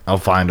 Like, I'll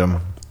find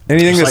them.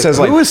 Anything that says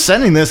like, who is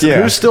sending this and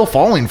Yeah. who's still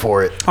falling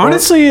for it?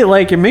 Honestly,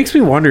 like it makes me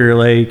wonder,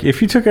 like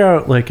if you took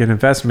out like an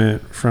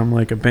investment from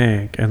like a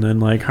bank and then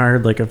like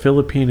hired like a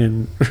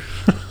Filipino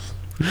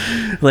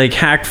like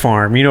hack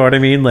farm, you know what I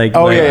mean? Like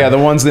oh yeah, the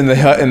ones in the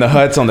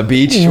huts on the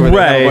beach where they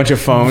have a bunch of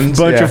phones.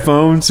 Bunch of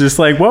phones. Just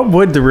like what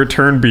would the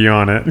return be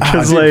on it?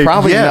 Because Dude, like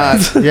probably Yeah.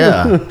 not.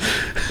 Yeah.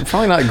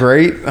 Probably not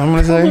great. I'm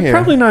gonna say yeah.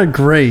 probably not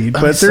great,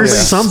 but there's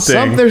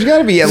something. There's got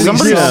to be at least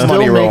Somebody's some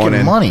money still rolling making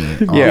in. money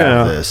on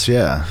Yeah. this.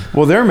 Yeah.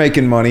 Well, they're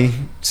making money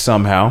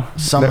somehow.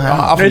 Somehow.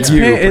 Off of It's,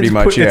 you, pay- pretty it's,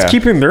 much. it's Yeah.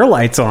 keeping their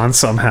lights on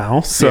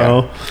somehow. So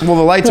Yeah. Well,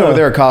 the lights over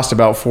there cost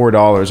about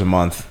 $4 a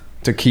month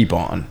to keep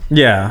on.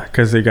 yeah,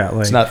 because they got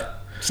like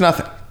It's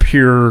nothing.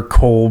 pure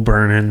coal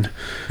burning.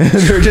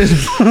 they're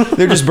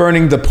just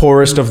burning the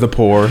poorest of the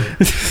poor.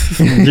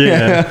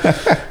 Yeah.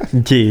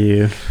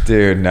 Yeah.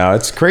 Dude, no,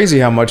 it's crazy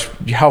how much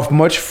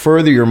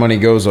further your money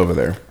goes over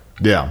there.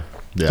 Yeah.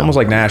 Yeah. It's almost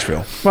like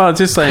Nashville. Well, it's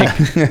just like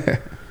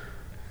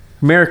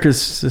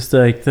America's just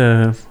like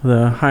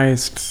the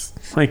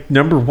highest, like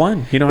number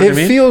one. You know what I It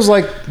mean? feels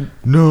like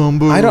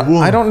number I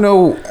don't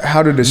know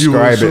how to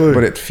describe USA. it,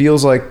 but it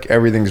feels like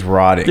everything's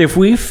rotting. if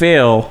we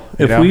fail,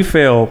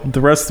 know?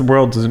 the rest of the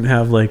world doesn't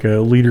have like a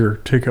leader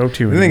to go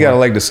to. Then they got a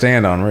leg to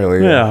stand on,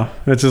 really. Yeah,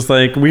 it's just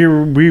like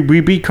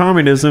we beat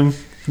communism.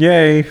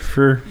 Yay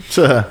for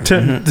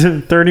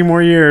 30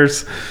 more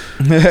years.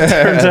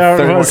 Turns out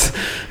it was.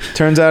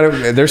 Turns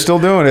out they're still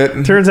doing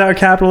it. Turns out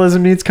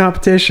capitalism needs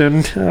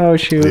competition. Oh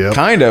shoot. Yep.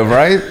 Kind of,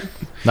 right?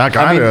 Not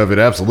kind of. It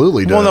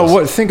absolutely does. Well,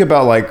 no. Think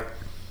about like,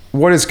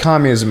 what is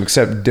communism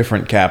except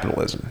different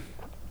capitalism?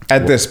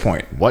 At this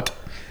point, What?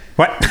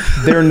 What?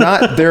 they're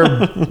not.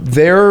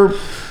 Their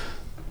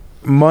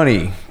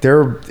money.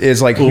 There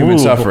is like human Ooh.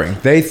 suffering.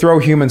 They throw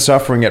human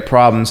suffering at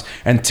problems,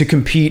 and to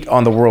compete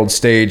on the world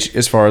stage,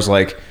 as far as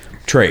like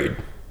trade.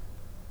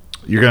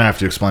 You're gonna have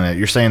to explain it.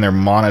 You're saying they're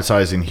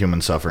monetizing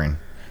human suffering.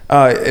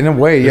 In a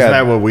way, yeah. Isn't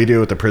that what we do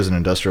with the prison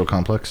industrial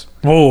complex?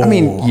 Whoa. I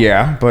mean,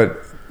 yeah, but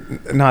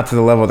not to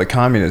the level the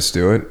communists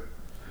do it.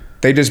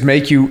 They just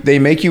make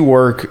you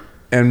work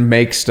and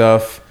make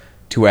stuff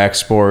to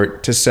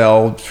export, to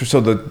sell,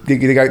 so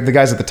the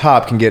guys at the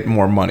top can get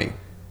more money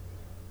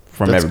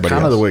from That's everybody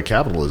kind else. of the way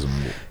capitalism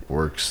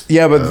works.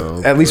 Yeah, but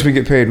though. at least we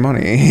get paid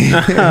money.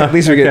 At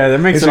least we get. Okay, that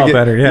makes at least it we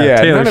all better. Yeah,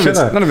 Taylor, shut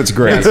up. none of it's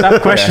great.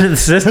 Stop questioning the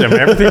system.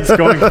 Everything's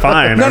going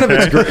fine. None of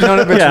it's okay? great. None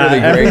of it's Yeah, really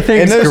great.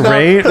 everything's And there's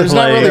great, Not, there's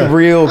not like- really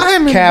real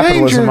I'm in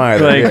capitalism danger.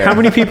 either. Like, yeah. how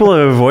many people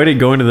have avoided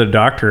going to the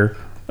doctor?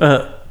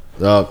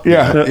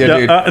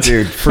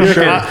 Dude, for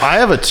sure. I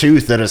have a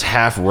tooth that is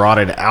half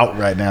rotted out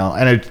right now,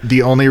 and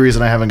the only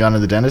reason I haven't gone to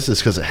the dentist is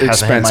because it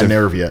hasn't hit my Expensive.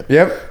 nerve yet.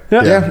 Yep.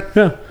 Yeah.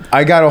 Yeah.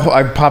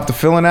 I popped the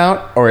filling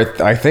out, or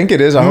I think it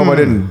is. I hope I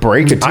didn't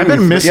break a tooth. I've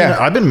been missing. Yeah.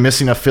 I've been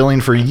missing a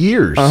filling for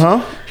years.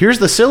 Uh-huh. Here's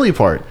the silly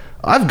part.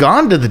 I've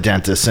gone to the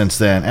dentist since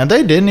then, and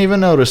they didn't even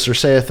notice or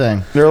say a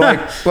thing. They're like,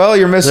 well,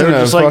 you're missing They're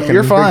a just like, fucking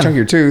you're big fine. chunk of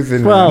your tooth.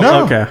 And, Well,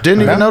 No, okay.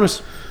 didn't Yeah. even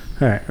notice.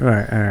 All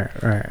right.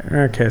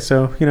 Okay,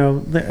 so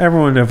every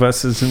one of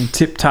us is in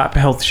tip-top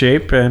health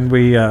shape, and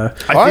we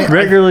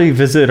regularly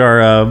visit our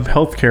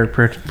healthcare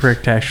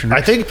practitioner.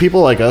 I think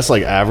people like us,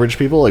 like average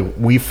people, like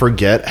we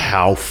forget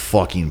how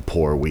fucking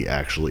poor we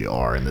actually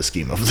are in the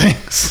scheme of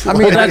things. I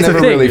mean, I never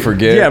really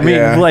forget. Yeah, I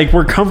mean, like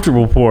we're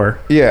comfortable poor.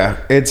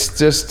 Yeah, it's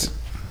just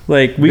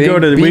like we go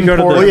to the.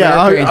 Well,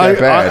 yeah,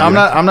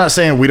 I'm not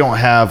saying we don't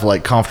have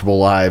like comfortable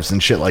lives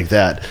and shit like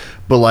that.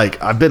 But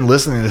like I've been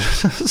listening to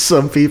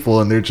some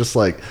people and they're just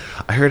like,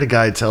 I heard a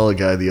guy tell a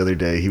guy the other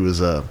day, he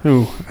was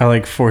Ooh, I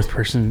like fourth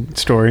person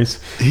stories.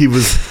 He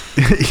was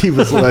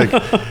like,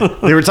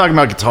 they were talking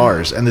about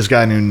guitars and this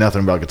guy knew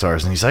nothing about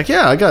guitars and he's like,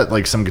 yeah, I got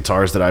like some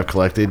guitars that I've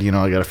collected,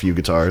 I got a few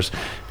guitars.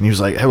 And he was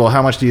like, hey, well,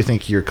 how much do you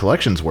think your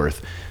collection's worth?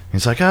 And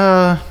he's like,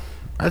 I'd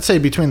say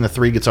between the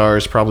 3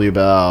 guitars probably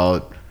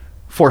about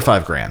 $4 or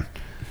 $5 grand.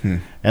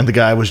 And the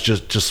guy was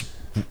just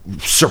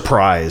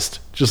surprised,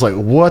 just like,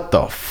 what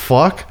the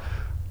fuck?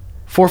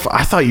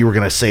 I thought you were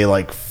gonna say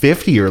like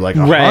 50 or like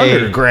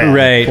 100 grand.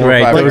 Right.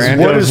 Like,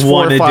 what is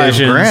 4 or 5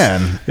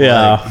 grand?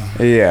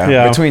 Yeah.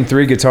 Yeah. Between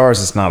 3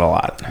 guitars, it's not a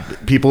lot.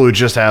 People who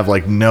just have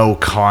like no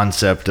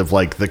concept of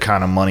like the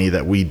kind of money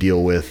that we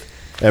deal with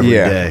every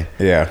day.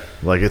 Yeah.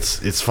 Like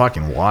it's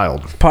fucking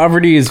wild.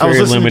 Poverty is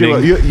very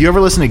limiting. You ever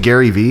listen to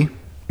Gary Vee?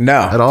 No.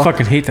 At all? I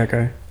fucking hate that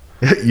guy.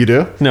 You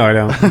do? No, I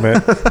don't.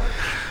 But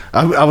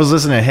I was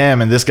listening to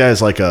him, and this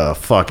guy's like a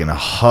fucking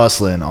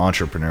hustling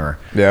entrepreneur.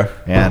 Yeah.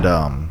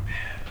 And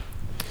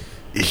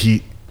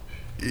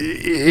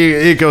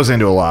it goes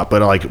into a lot,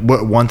 but like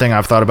one thing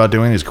I've thought about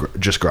doing is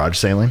just garage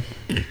sailing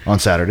on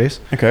Saturdays.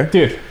 Okay.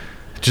 Dude.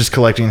 Just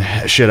collecting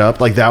shit up.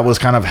 Like that was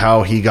kind of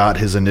how he got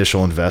his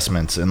initial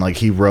investments. And like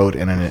he wrote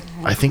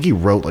I think he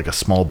wrote like a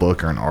small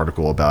book or an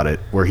article about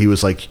it where he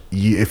was like,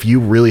 if you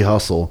really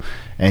hustle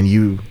and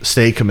you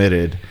stay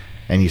committed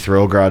and you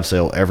throw a garage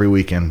sale every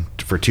weekend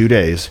for 2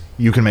 days,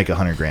 you can make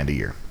 $100 grand a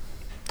year.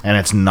 And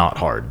it's not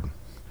hard.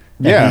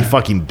 And he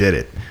fucking did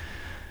it.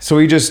 So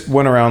he just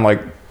went around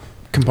like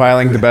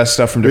compiling the best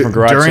stuff from different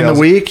garage sales. During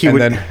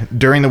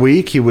the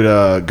week, he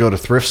would go to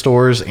thrift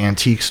stores,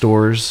 antique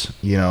stores,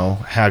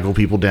 haggle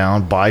people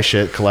down, buy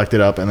shit, collect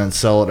it up, and then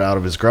sell it out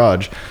of his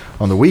garage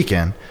on the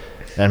weekend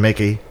and make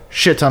a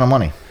shit ton of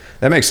money.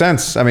 That makes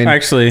sense. I mean,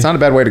 actually, it's not a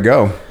bad way to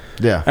go.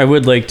 Yeah. I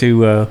would like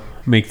to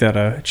make that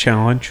a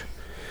challenge.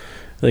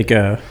 Like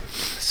a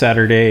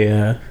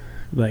Saturday,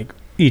 like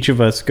each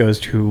of us goes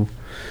to.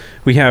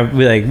 We have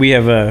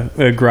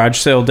a garage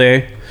sale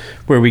day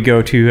where we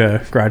go to a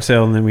garage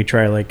sale and then we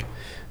try like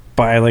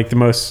buy like the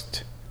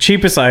most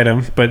cheapest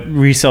item but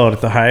resell it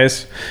at the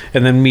highest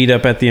and then meet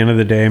up at the end of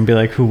the day and be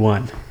like, who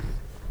won?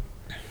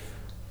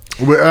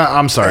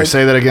 I'm sorry,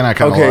 say that again. I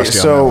kind of lost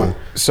you on that one.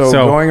 So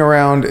going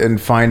around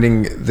and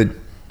finding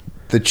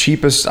the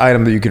cheapest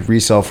item that you could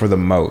resell for the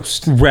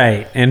most.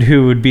 Right. And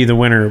who would be the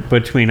winner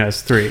between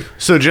us 3?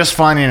 So just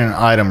finding an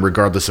item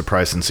regardless of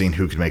price and seeing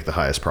who could make the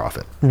highest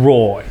profit.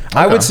 Roy.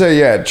 I would say,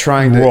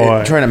 trying to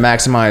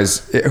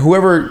maximize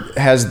whoever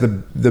has the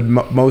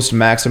most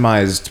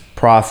maximized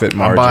profit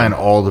margin. I'm buying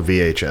all the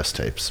VHS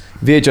tapes.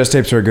 VHS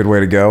tapes are a good way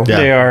to go. Yeah,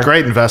 they are.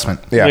 Great investment.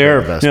 Yeah. They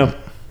are. Investment.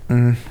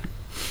 Yep.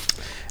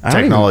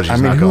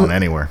 Technology's not going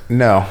anywhere.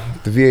 No.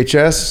 The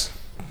VHS,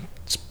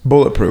 it's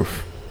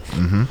bulletproof.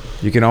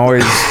 Mm-hmm. You can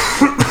always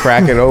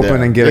crack it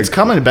open and get it's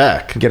coming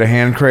back. Get a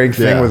hand crank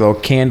thing with a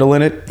candle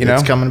in it.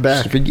 It's coming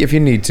back if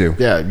you need to.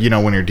 Yeah,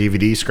 when your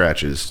DVD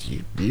scratches,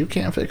 you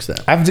can't fix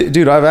that.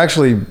 I've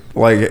actually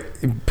like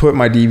put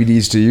my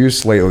DVDs to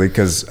use lately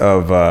because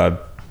of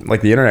like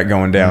the internet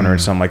going down or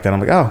something like that. I'm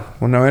like, oh,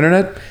 well, no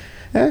internet.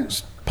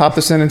 Just pop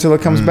this in until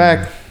it comes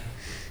back.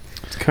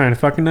 It's kind of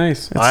fucking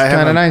nice. It's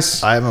kind of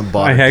nice. I haven't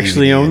bought. I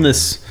actually own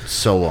this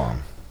so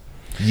long,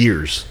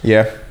 years.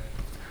 Yeah.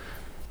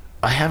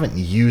 I haven't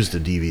used a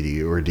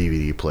DVD or a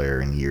DVD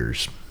player in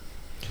years.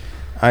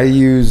 I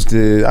used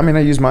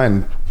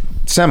mine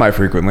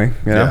semi-frequently,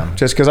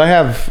 just because I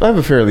have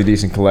a fairly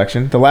decent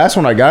collection. The last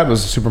one I got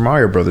was a Super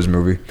Mario Brothers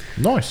movie.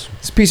 Nice.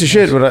 It's a piece of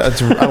shit,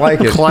 but I like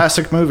it.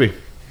 Classic movie.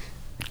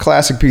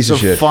 Classic piece of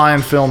shit. Fine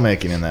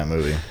filmmaking in that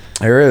movie.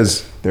 There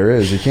is.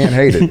 You can't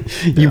hate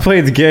it. You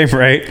played the game,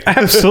 right?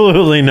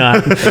 Absolutely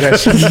not.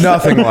 That's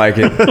nothing like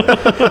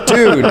it.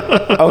 Dude,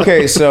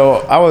 okay, so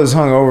I was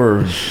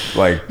hungover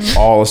like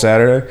all of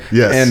Saturday.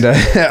 Yes. And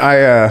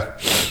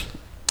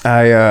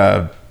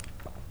I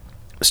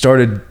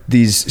started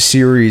these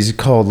series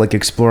called like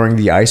Exploring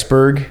the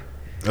Iceberg.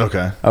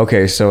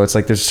 Okay, so it's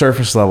like there's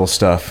surface level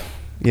stuff,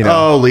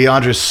 Oh,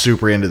 Leandra's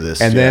super into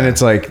this. And then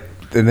it's like,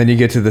 and then you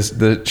get to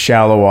the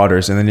shallow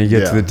waters, and then you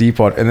get to the deep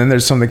water, and then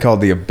there's something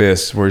called the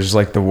abyss, where it's just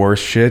like the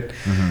worst shit,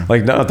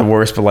 like not the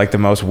worst, but like the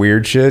most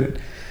weird shit.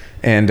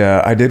 And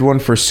I did one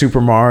for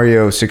Super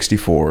Mario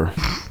 64,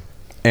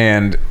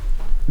 and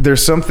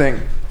there's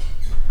something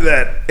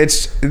that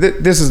this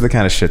is the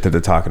kind of shit that they're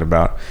talking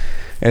about.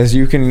 As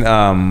you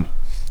can,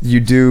 you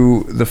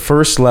do the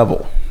first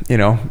level,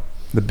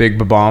 the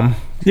big bomb,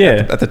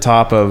 at the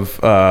top of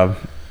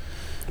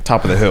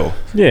top of the hill.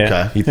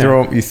 Yeah. Okay. You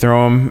throw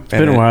them. It's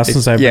been a while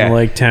since I've been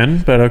like 10,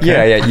 but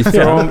okay. Yeah. You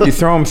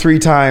throw him 3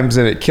 times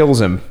and it kills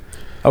him.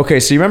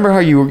 Okay, so you remember how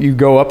you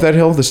go up that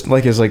hill? This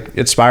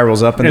it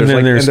spirals up, and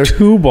there's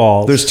 2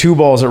 balls. There's 2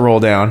 balls that roll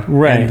down,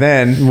 right? And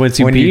then when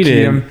you beat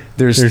him,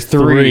 there's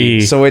 3.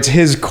 So it's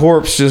his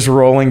corpse just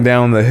rolling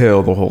down the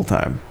hill the whole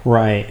time,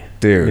 right?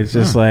 Dude, it's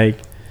just like,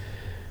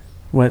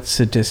 what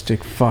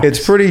sadistic fuck. It's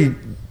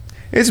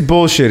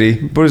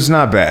bullshitty, but it's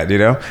not bad, you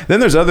know.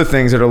 Then there's other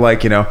things that are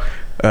like, you know,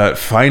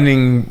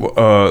 finding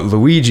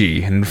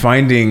Luigi and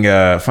finding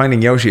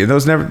Yoshi.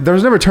 Those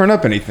never turn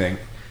up anything.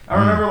 I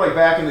remember, like,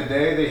 back in the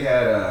day, they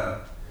had,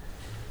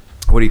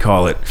 what do you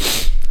call it?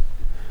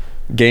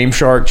 Game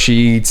Shark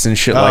cheats and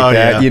shit like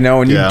that, you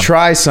know, and you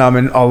try some,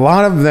 and a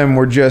lot of them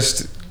were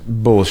just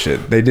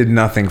bullshit. They did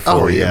nothing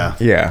for you.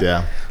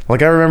 Yeah.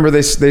 Like, I remember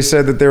they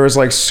said that there was,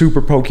 like,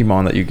 super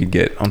Pokemon that you could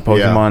get on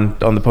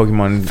Pokemon, on the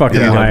Pokemon fucking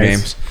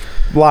games.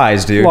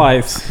 Lies, dude.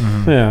 Lies.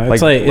 Mm-hmm. Yeah,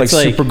 it's like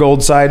Super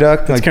Gold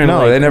Psyduck. Like, kind of no,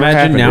 like, they never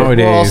happened.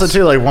 Nowadays, well, also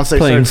too, like, once they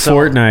playing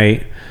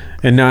Fortnite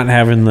and not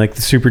having like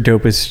the super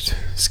dopest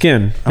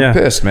skin. I'm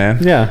pissed, man.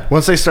 Yeah.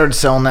 Once they started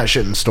selling that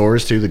shit in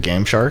stores too, the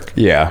Game Shark.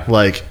 Yeah.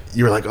 Like,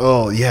 you were like,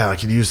 oh yeah, I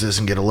could use this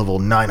and get a level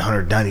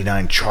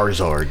 999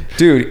 Charizard.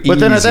 Dude, but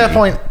then at that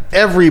point,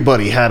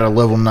 everybody had a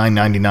level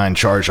 999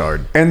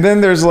 Charizard. And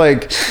then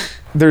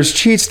there's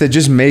cheats that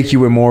just make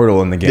you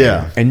immortal in the game.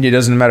 Yeah. And it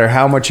doesn't matter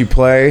how much you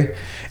play.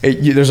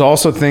 There's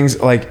also things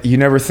like you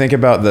never think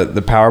about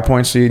the power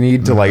points that you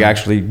need to like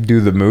actually do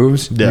the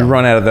moves. Yeah. You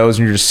run out of those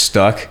and you're just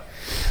stuck.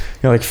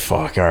 You're like,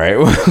 fuck, all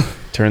right,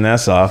 turn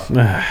this off.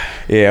 Yeah,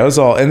 it was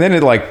all, and then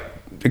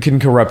it can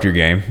corrupt your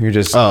game. You're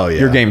just,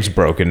 your game's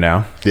broken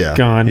now. Yeah,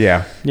 gone.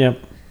 Yeah, yep.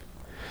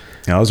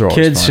 Yeah, those are always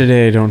kids fun.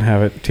 Today don't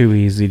have it too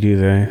easy, do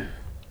they?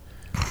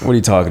 What are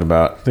you talking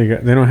about? They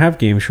don't have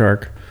Game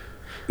Shark.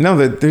 No,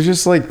 there's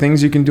just like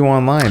things you can do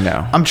online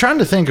now. I'm trying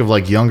to think of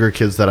like younger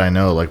kids that I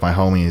know, like my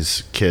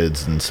homies'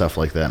 kids and stuff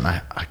like that, and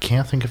I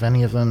can't think of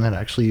any of them that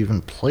actually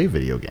even play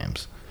video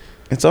games.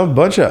 It's a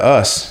bunch of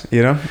us,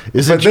 you know.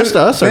 Is it just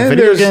us? Are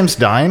video games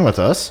dying with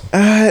us?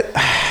 I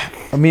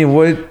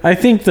mean, I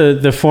think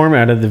the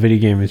format of the video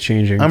game is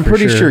changing. I'm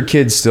pretty sure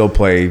kids still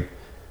play.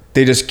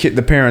 They just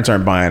the parents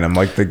aren't buying them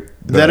like the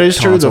that is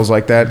true. Consoles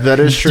like that. That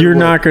is true. You're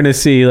not going to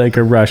see like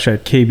a rush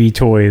at KB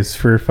Toys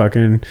for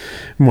fucking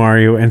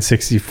Mario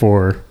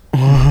N64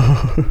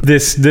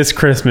 this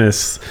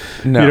Christmas.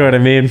 No. You know what I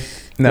mean?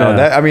 No,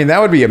 that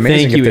would be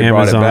amazing if they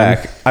Amazon. brought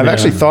it back. I've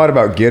actually thought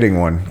about getting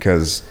one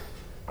because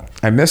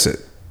I miss it.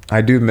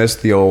 I do miss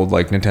the old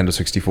like Nintendo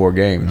 64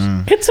 games.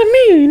 It's a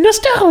me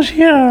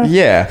nostalgia.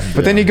 Yeah,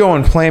 but then you go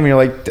and play them, and you're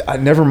like,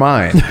 never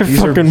mind.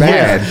 These are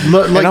bad.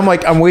 And I'm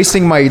like, I'm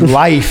wasting my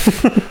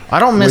life. I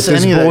don't miss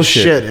any of that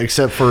shit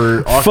except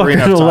for Ocarina fucking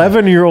of Time.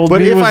 11-year-old.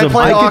 But if I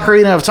play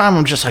Ocarina of Time,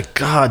 I'm just like,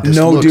 God, this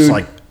looks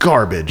like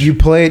garbage. You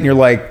play it, and you're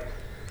like,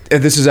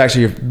 this is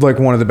actually like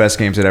one of the best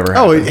games that ever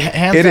happened. Oh,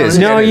 hands it down. is.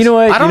 No, you know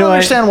what? I don't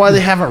understand why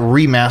they haven't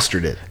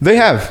remastered it. They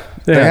have.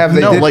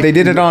 They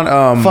did it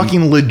on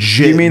fucking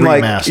legit. You mean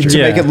like remastered. to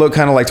make it look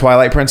kind of like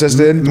Twilight Princess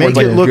did? Make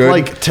it look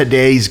like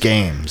today's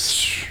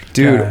games,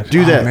 dude. God.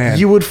 Do that. Man.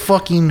 You would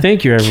fucking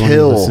thank you everyone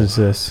who listens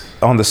to this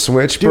on the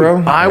Switch, dude,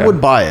 bro. I would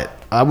buy it.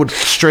 I would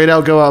straight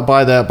out go out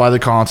buy the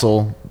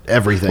console,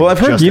 everything. Well, I've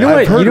heard. You know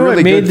what? You know really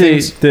what made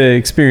the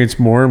experience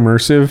more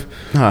immersive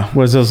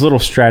was those little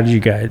strategy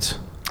guides.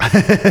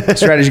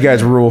 Strategy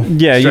guides rule.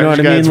 Yeah, you know what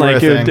I mean.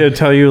 Like it'll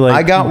tell you like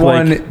I got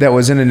one that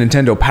was in a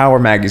Nintendo Power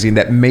magazine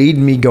that made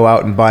me go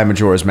out and buy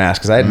Majora's Mask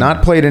because I had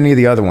not played any of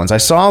the other ones. I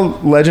saw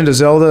Legend of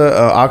Zelda: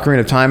 Ocarina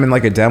of Time in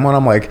like a demo, and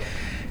I'm like,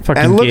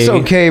 fucking it looks gay.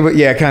 okay, but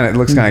yeah, it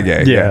looks kind of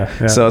gay.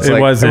 Yeah. So it's It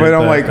like, wasn't, but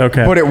I'm but like,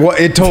 okay. but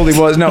it totally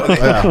was. No,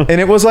 and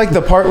it was like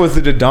the part with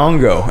the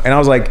Dodongo, and I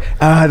was like,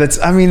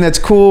 that's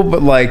cool,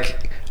 but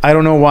like, I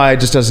don't know why it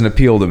just doesn't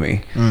appeal to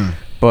me.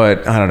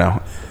 But I don't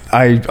know.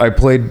 I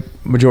played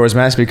Majora's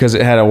Mask because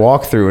it had a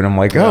walkthrough, and I'm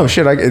like, oh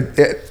shit!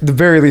 At the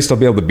very least, I'll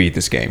be able to beat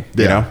this game.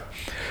 You know.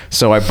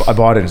 So I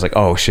bought it. And it's like,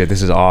 oh shit,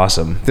 this is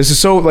awesome. This is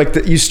so like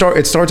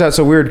it starts out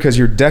so weird because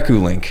you're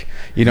Deku Link.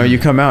 You know, you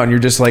come out and you're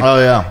just like, oh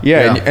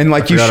yeah. And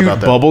like you shoot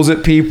bubbles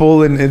at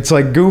people, and it's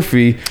like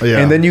goofy. Yeah.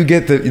 And then you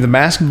get the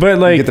mask, but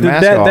like you get the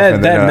mask that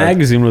off, that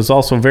magazine was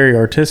also very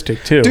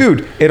artistic too,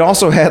 dude. It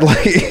also had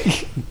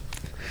like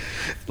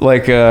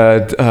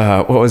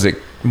what was it?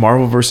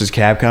 Marvel versus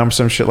Capcom or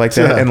some shit like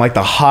that, and like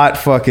the hot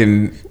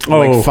fucking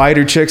like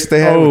fighter chicks they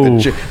had.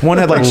 With one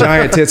had like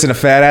giant tits and a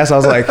fat ass. I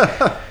was like, I'm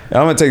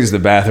gonna take this to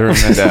the bathroom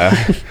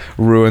and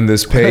ruin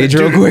this page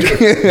real quick.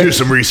 Do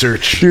some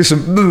research. Do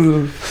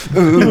some.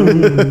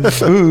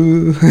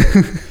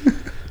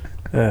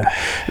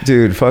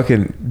 Dude,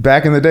 fucking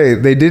back in the day,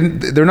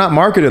 they're not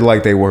marketed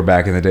like they were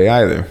back in the day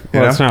either.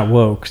 Well, it's not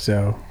woke,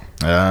 so.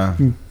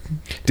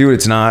 Dude,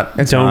 it's not.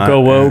 Don't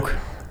go woke.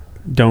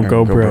 Don't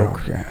go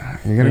broke. Yeah.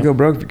 You're gonna go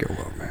broke if you go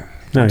woke, man.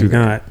 No, you're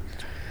not.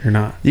 You're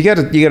not. You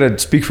gotta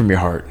speak from your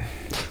heart,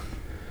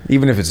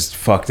 even if it's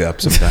fucked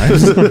up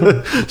sometimes.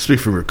 Speak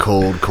from your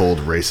cold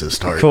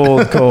racist heart.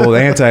 Cold,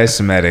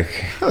 anti-Semitic.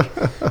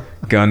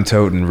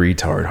 gun-toting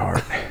retard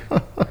heart.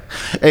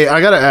 Hey, I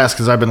gotta ask,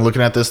 because I've been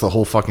looking at this the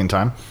whole fucking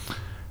time.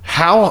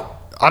 How,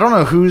 I don't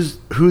know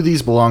who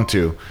these belong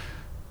to,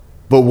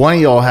 but one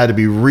of y'all had to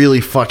be really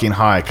fucking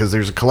high, because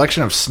there's a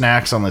collection of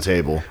snacks on the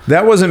table.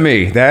 That wasn't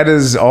me. That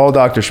is all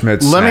Dr.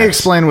 Schmidt's Let me snacks.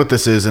 explain what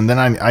this is, and then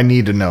I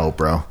need to know,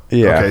 bro.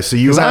 Yeah. Okay, so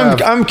you 'Cause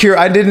have, I'm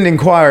curious. I didn't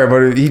inquire,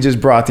 but he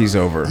just brought these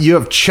over. you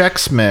have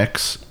Chex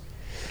Mix,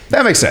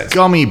 That makes sense.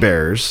 gummy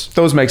bears,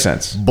 Those make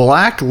sense.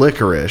 black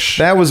licorice.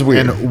 That was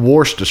weird. And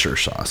Worcestershire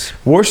sauce.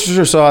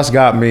 Worcestershire sauce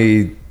got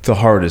me the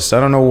hardest. I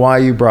don't know why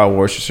you brought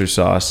Worcestershire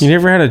sauce. You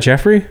never had a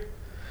Jeffrey?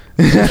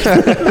 Is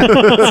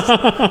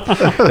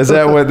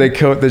that what they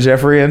coat the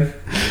Jeffrey in?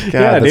 God,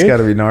 Yeah, that's dude. got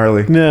to be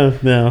gnarly. No.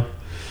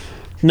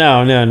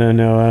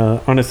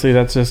 Honestly,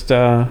 that's just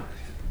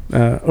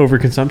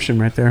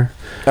overconsumption right there.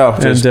 Oh,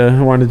 just, And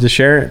I wanted to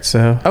share it.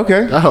 So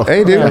okay. Oh.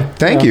 Hey, dude. Yeah.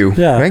 Thank you.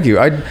 Yeah. Thank you.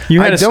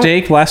 you I had a don't-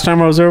 steak last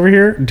time I was over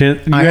here.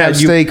 I have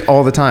steak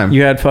all the time.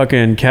 You had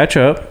fucking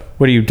ketchup.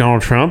 What are you,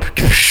 Donald Trump?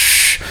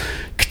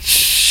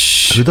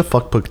 Who the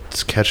fuck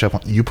puts ketchup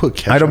on? You put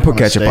ketchup I don't put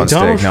ketchup on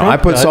Donald steak. No, Trump I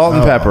put does. salt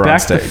and pepper on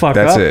Back the steak. fuck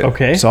That's up, it.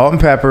 okay. Salt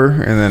and pepper,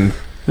 and then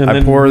And I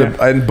then- pour yeah.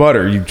 and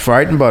butter. You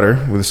fry it in butter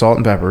with salt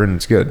and pepper, and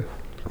it's good.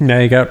 Now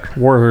you got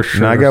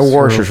Worcestershire. Now I got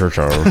Worcestershire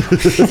sauce.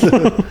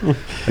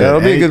 That'll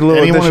be a good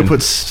little Anyone addition. who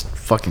puts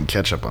fucking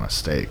ketchup on a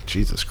steak,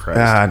 Jesus Christ.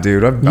 Ah,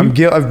 dude, I've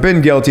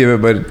been guilty of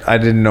it, but I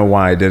didn't know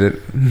why I did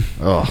it.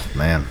 Oh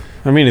man,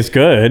 I mean, it's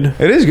good.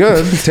 It is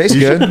good. It tastes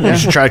you good. should, Yeah. you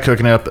should try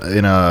cooking it up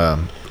in a.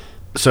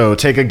 So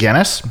take a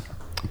Guinness,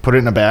 put it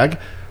in a bag,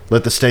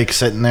 let the steak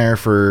sit in there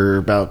for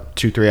about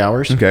 2-3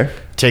 hours. Okay.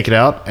 Take it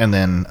out and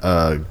then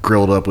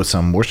grill it up with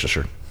some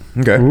Worcestershire.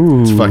 Okay.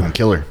 Ooh. It's fucking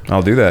killer.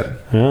 I'll do that.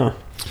 Yeah.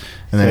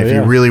 And then So, if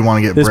yeah. you really want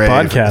to get This brave,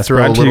 podcast throw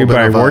a brought to little you bit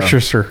by of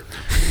Worcestershire.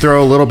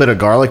 throw a little bit of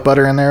garlic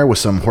butter in there with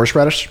some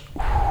horseradish.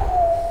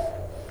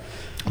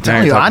 I'm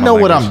telling you, you're I talking know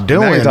my what language. I'm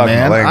Now you're doing, talking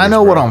my man. I language,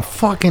 know what bro. I'm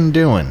fucking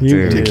doing You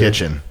in the do.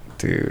 kitchen.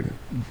 Dude.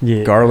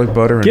 Yeah. Garlic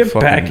butter and Get fucking,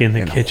 back in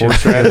the and kitchen.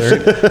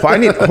 horseradish. Well, I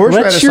need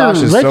horseradish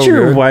sauce is let so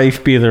your good.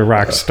 wife be the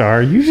rock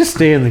star. You just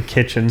stay in the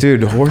kitchen.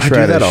 Dude,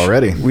 horseradish. that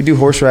already. We do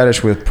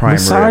horseradish with prime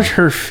Massage rib.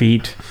 her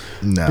feet.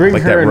 No. Bring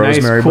Like her that a nice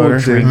rosemary cool butter,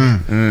 drink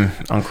dude. On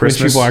when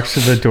Christmas. she walks to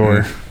the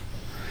door.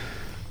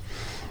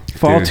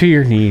 Fall Dude. to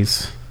your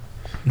knees.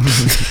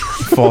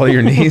 Fall to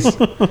your knees.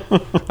 I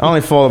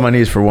only fall to my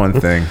knees for one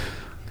thing.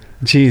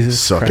 Jesus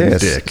Suck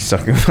Christ. it. Dick.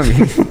 Sucking. I mean,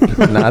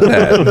 not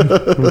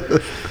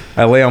that.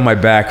 I lay on my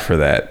back for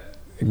that.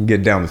 I can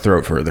get down the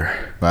throat further.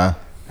 Huh?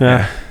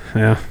 Yeah.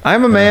 Yeah.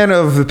 I'm a man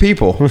of the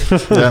people.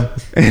 Yeah.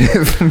 And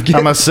if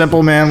I'm a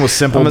simple man with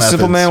simple I'm a methods.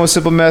 simple man with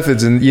simple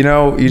methods, and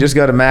you just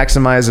got to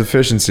maximize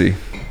efficiency.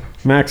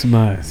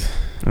 Maximize.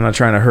 I'm not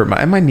trying to hurt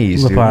my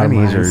knees. Dude. My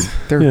knees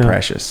Lobotomize. they're Yeah.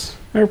 precious.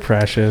 They're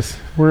precious.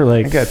 We're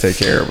like I gotta take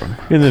care of them.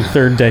 in the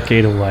third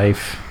decade of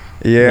life.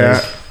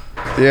 Yeah,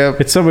 yeah.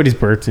 It's somebody's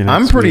birthday.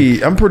 I'm next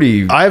week.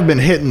 pretty. I've been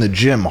hitting the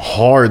gym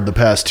hard the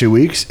past 2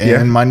 weeks, and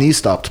Yeah. my knee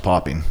stopped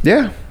popping,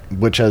 Yeah,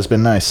 which has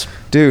been nice.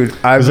 dude.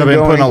 I've Because I've been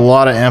going, putting a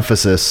lot of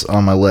emphasis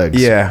on my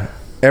legs. Yeah,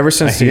 ever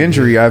since the hate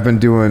injury, I've been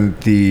doing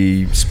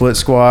the split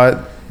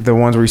squat, the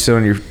ones where you sit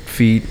on your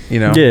feet.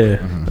 Yeah.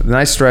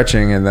 Nice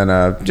stretching, and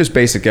then just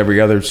basic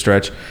every other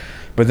stretch.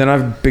 But then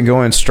I've been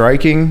going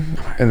striking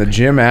in the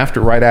gym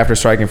right after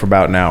striking for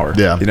about an hour.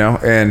 Yeah.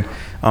 And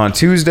on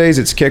Tuesdays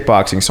it's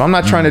kickboxing, so I'm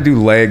not trying to do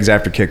legs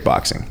after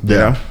kickboxing. You Yeah.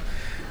 know,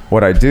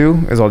 what I do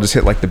is I'll just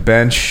hit like the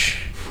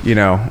bench,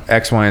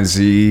 X, Y, and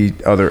Z,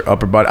 other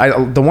upper body.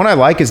 The one I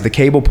like is the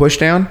cable push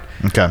down.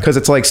 Okay. Because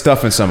it's like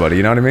stuffing somebody.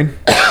 You know what I mean?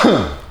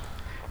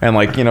 And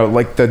like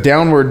like the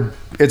downward,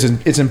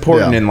 it's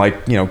important Yeah. in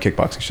like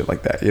kickboxing shit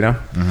like that.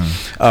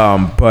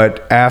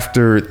 But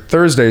after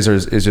Thursdays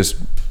is just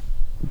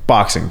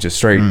boxing, just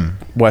straight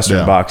Western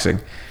Yeah. boxing,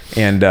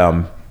 and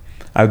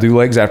I do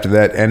legs after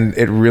that, and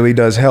it really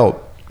does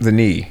help the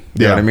knee.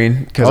 You know Yeah. what I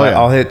mean? Because Oh, yeah.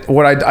 I'll hit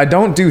what I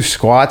don't do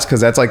squats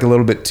because that's like a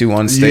little bit too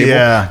unstable.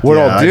 Yeah. What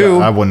yeah, I'll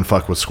do? I wouldn't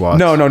fuck with squats.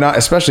 No, not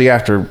especially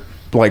after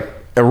like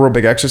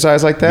aerobic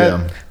exercise like that. Yeah.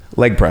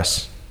 Leg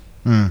press.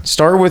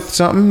 Start with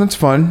something that's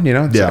fun.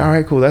 It's Yeah. like, all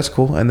right, cool, that's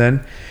cool, and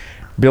then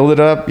build it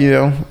up.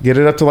 Get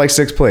it up to like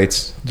 6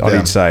 plates on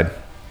Yeah. each side,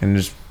 and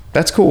just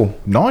that's cool.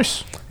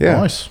 Nice. Yeah.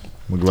 Nice.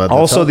 We're glad that's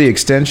Also, helped. the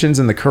extensions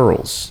and the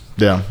curls.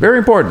 Yeah. Very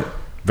important.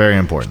 Very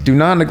important. Do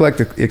not neglect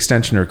the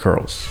extension or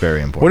curls.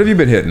 Very important. What have you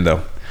been hitting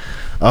though?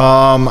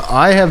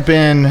 I have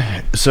been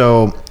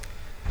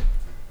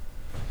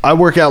I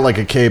work out like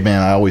a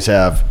caveman. I always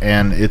have,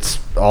 and it's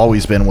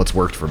always been what's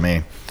worked for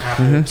me.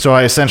 So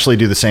I essentially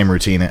do the same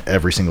routine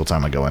every single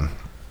time I go in.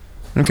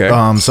 Okay.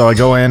 So I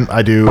go in,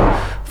 I do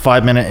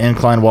 5-minute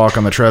incline walk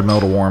on the treadmill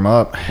to warm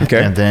up,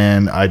 Okay. and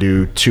then I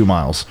do 2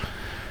 miles.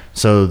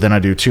 So then I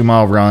do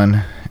 2-mile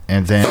run,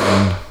 and then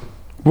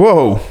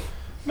Whoa.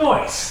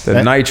 Nice.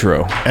 The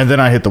nitro.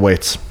 I hit the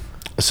weights.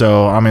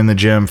 So I'm in the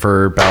gym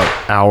for about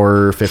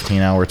hour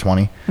 15, hour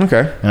 20.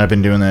 Okay. And I've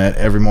been doing that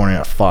every morning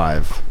at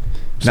 5.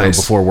 So Nice.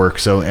 before work.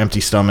 So empty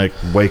stomach,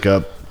 wake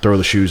up, throw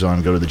the shoes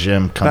on, go to the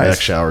gym, come Nice.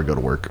 back, shower, go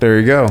to work. There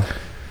you go.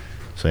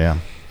 So yeah.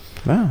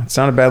 No, it's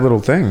not a bad little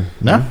thing.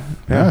 No,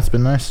 yeah, it's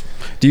been nice.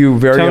 Do you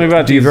vary? Tell me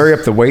about do you these- vary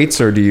up the weights,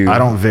 or do you? I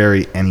don't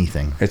vary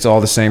anything. It's all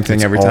the same thing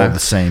It's every all time. the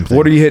same thing.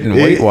 What are you hitting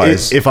weight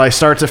wise? If I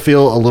start to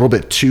feel a little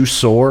bit too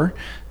sore,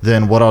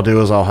 then what I'll do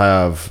is I'll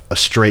have a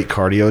straight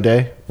cardio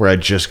day where I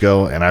just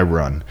go and I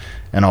run,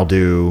 and I'll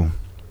do,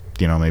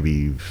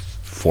 maybe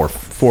four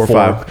or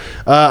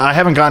five. I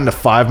haven't gotten to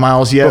 5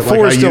 miles yet. But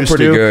 4 is I still used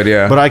pretty to, good,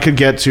 yeah. But I could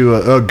get to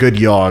a good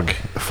jog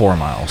 4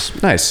 miles.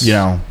 Nice.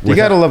 You you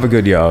gotta love a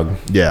good jog.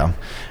 Yeah.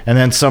 And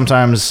then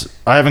sometimes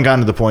I haven't gotten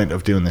to the point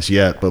of doing this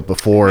yet, but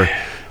before,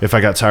 if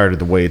I got tired of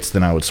the weights,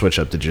 then I would switch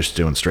up to just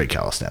doing straight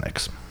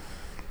calisthenics.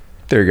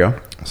 There you go.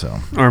 So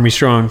Army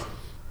strong.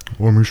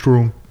 Army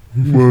strong.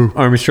 Whoa.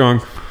 Army strong.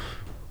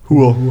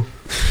 Whoa.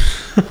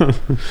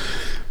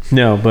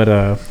 No, but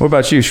What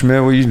about you,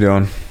 Schmidt? What are you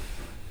doing?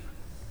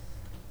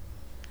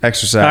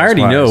 Exercise. I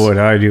already know what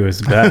I do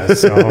is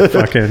best. So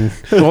fucking.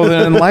 Well,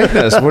 then enlighten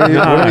us. What are you?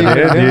 What are you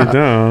gonna do? dude,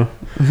 no.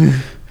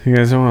 You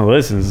guys don't want to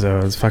listen, so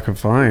it's fucking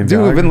fine. Dude,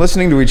 dog. we've been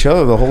listening to each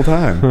other the whole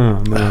time. Oh,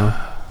 no.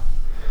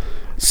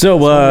 So,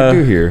 What do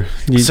we do here?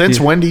 Since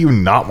when do you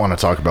not want to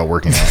talk about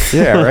working out?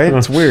 Yeah, right.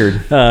 It's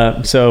weird.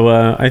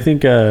 I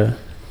think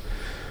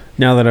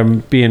now that I'm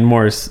being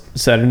more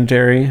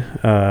sedentary,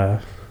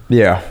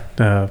 Yeah.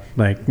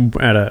 like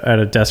at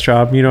a desk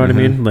job, you know what I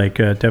mean? Like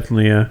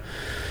definitely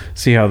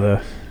see how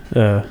the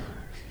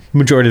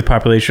majority of the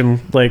population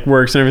like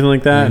works and everything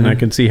like that, and I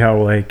can see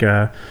how like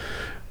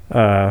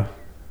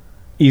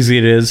easy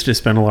it is to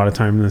spend a lot of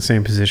time in the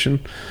same position.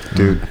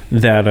 Dude.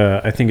 That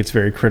I think it's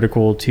very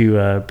critical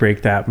to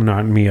break that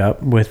monotony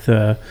up with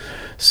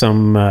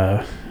some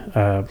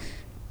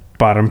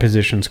bottom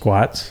position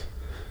squats,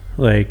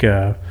 like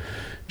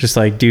just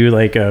like do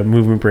like a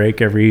movement break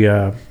every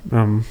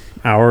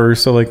hour or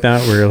so, like that,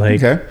 where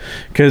like, Okay.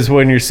 because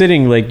when you're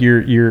sitting, like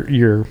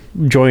your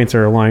joints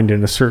are aligned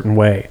in a certain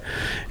way,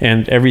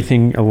 and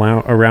everything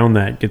around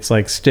that gets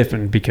like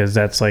stiffened because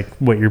that's like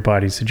what your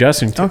body's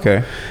adjusting to.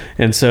 Okay.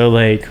 And so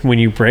like when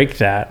you break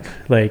that,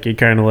 like it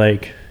kind of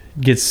like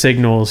gets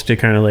signals to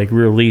kind of like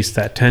release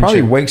that tension.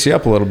 Probably wakes you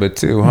up a little bit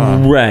too, huh?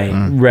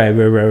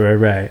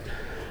 Right.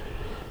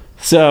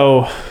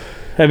 So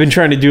I've been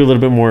trying to do a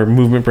little bit more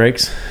movement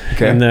breaks.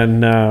 Okay. And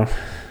then the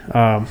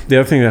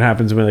other thing that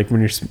happens when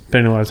you're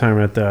spending a lot of time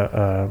at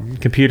the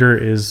computer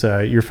is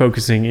you're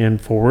focusing in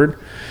forward,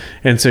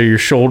 and so your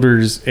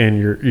shoulders and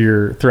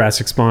your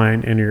thoracic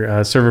spine and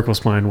your cervical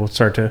spine will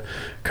start to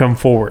come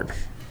forward.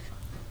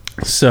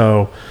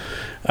 So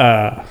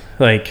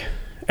like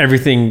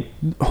everything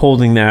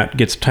holding that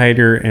gets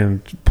tighter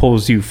and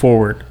pulls you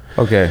forward.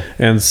 Okay.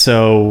 And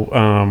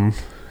so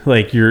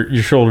like your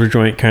shoulder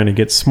joint kind of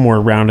gets more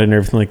rounded and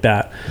everything like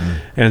that.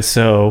 And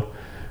so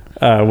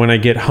when I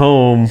get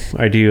home,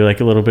 I do like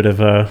a little bit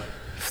of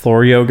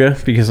floor yoga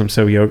because I'm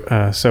so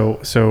yoked.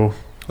 so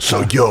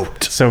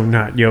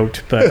not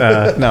yoked,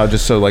 but No,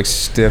 just so like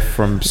stiff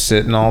from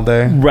sitting all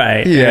day.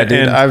 right. Yeah, And- dude.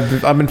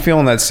 and- I've been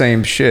feeling that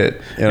same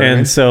shit. You know what I and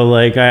mean? so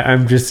like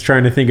I'm just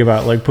trying to think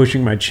about like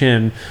pushing my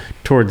chin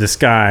toward the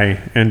sky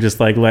and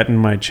just like letting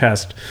my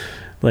chest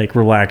like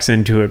relax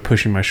into it,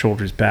 pushing my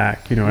shoulders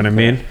back. You know what I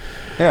mean?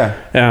 Yeah.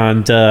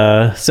 And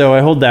so I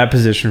hold that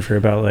position for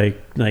about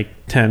like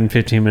 10,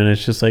 15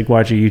 minutes, just like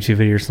watch a YouTube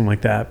video or something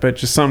like that. But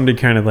just something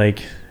to kind of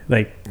like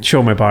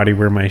show my body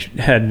where my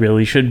head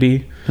really should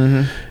be.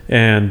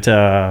 And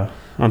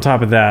on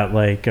top of that,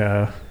 like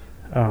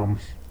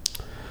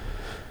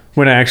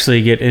when I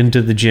actually get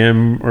into the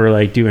gym or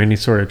like do any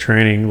sort of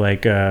training,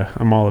 like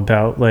I'm all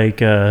about like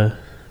the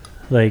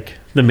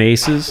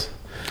maces.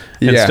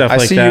 And Yeah, stuff I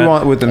like see that. you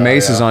on with the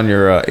maces on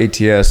your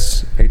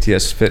ATS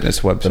fitness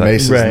website. The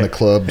maces Right. and the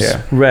clubs.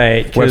 Yeah.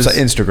 Right. 'cause- Website,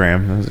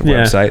 Instagram Yeah.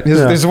 website. Yeah.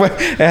 There's Adam's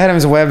website.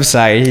 Adam's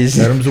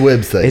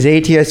website. Is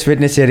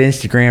ATSfitness at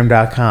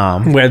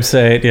Instagram.com.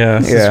 Website, yeah,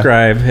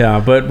 subscribe, yeah.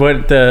 But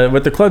what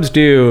the clubs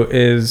do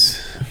is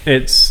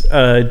it's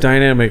a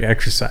dynamic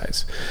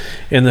exercise,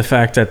 in the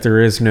fact that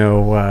there is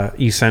no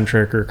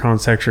eccentric or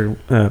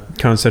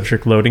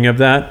concentric loading of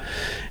that.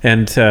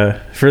 And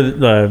for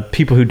the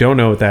people who don't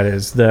know what that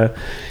is, the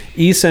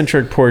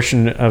eccentric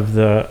portion of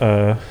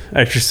the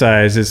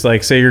exercise is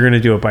like, say you're going to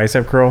do a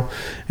bicep curl,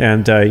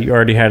 and you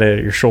already had it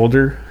at your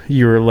shoulder,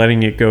 you're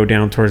letting it go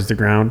down towards the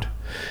ground.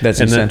 That's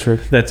And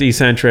eccentric. that's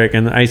eccentric,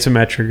 and the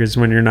isometric is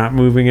when you're not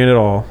moving it at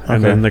all,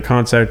 and Okay. then the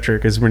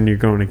concentric is when you're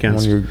going When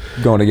against you're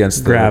going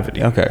against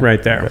gravity. Okay.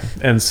 Right there. Okay.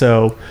 And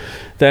so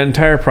that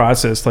entire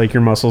process, like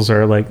your muscles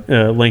are like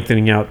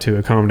lengthening out to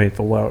accommodate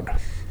the load,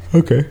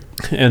 Okay.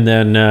 and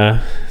then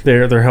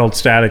they're held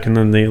static, and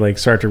then they like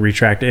start to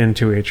retract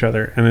into each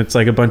other, and it's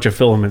like a bunch of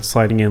filaments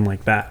sliding in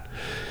like that.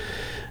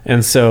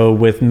 And so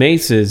with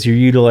maces, you're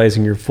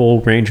utilizing your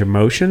full range of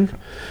motion,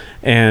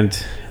 and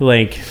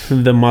like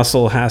the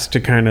muscle has to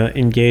kind of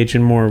engage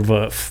in more of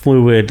a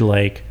fluid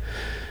like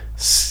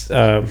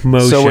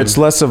motion. So it's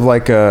less of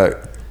like a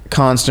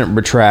constant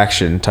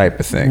retraction type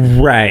of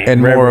thing. right,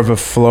 And right, more of a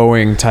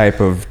flowing type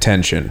of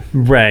tension.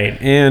 right,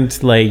 and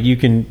like you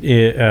can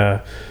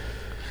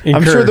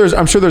I'm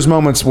sure there's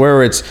moments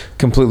where it's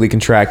completely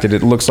contracted.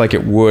 It looks like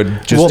it would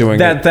just doing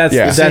it.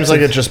 It seems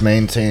like it just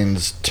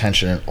maintains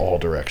tension in all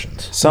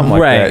directions. Something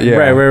like that. Yeah.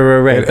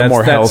 Right. That's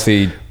more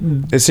healthy.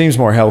 It seems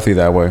more healthy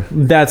that way.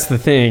 That's the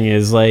thing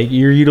is like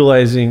you're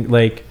utilizing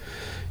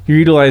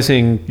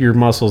your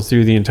muscles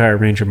through the entire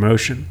range of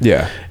motion.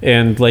 Yeah.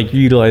 And like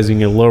you're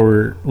utilizing a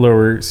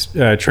lower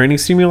training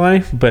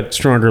stimuli, but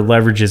stronger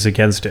leverages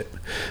against it.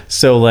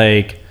 So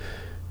like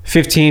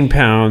 15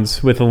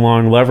 pounds with a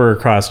long lever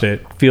across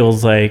it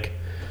feels like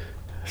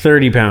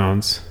 30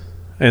 pounds.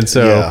 And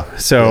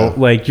so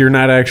like you're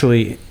not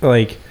actually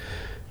like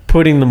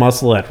putting the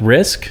muscle at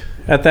risk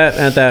at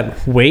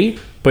that weight,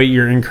 but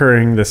you're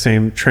incurring the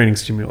same training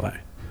stimuli.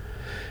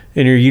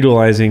 And you're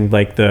utilizing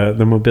like the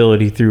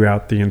mobility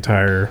throughout the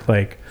entire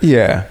like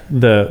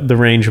the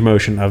range of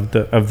motion of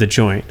the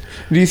joint.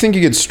 Do you think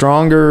you get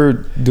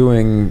stronger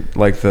doing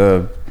like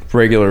the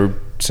regular,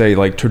 say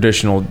like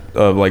traditional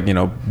like, you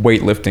know,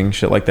 weightlifting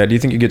shit like that? Do you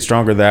think you get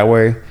stronger that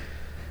way,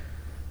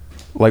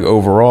 like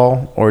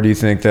overall, or do you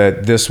think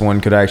that this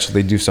one could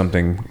actually do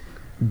something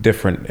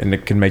different and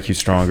it can make you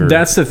stronger?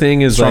 That's the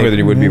thing is stronger like, than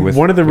you would be with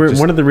one of the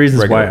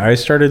reasons regular. why I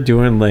started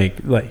doing like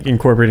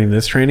incorporating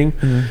this training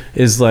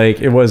is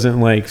like it wasn't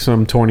like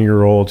some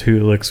 20-year-old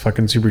who looks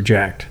fucking super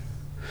jacked.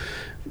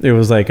 It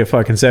was like a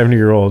fucking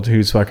 70-year-old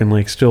who's fucking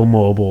like still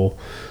mobile,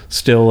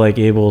 still like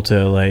able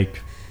to like,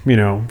 you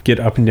know, get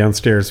up and down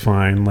stairs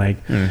fine. Like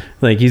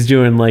he's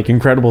doing like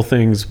incredible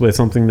things with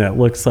something that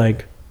looks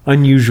like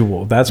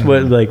unusual. That's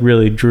what like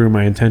really drew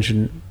my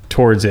attention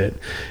towards it.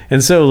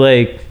 And so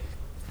like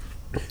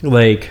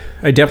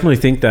I definitely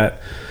think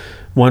that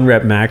 1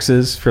 rep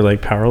maxes for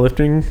like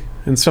powerlifting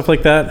and stuff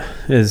like that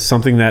is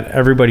something that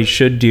everybody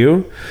should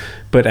do.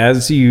 But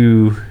as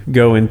you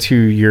go into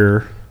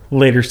your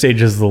later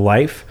stages of the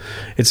life,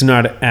 it's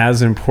not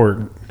as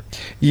important.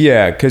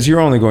 Yeah, because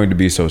you're only going to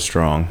be so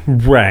strong,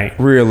 right?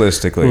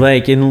 Realistically,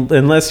 like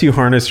unless you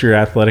harness your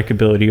athletic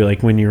ability,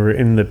 like when you're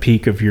in the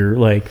peak of your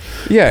like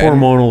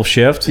hormonal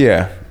shift.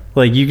 Yeah,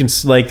 like you can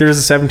like there's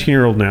a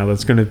 17-year-old now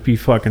that's going to be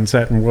fucking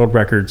setting world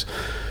records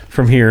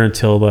from here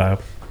until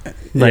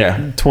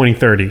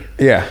 2030.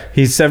 Yeah,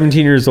 he's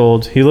 17 years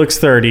old. He looks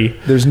 30.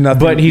 There's nothing,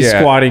 but he's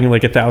squatting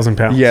like 1,000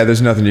 pounds. Yeah,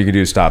 there's nothing you can do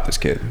to stop this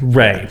kid.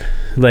 Right,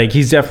 like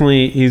he's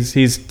definitely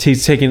he's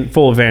taking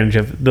full advantage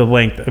of the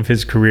length of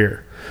his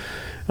career.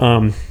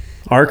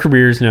 Our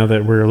careers, now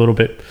that we're a little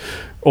bit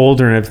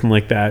older and everything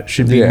like that,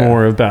 should be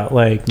more about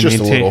like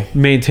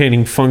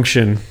maintaining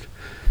function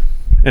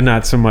and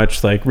not so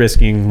much like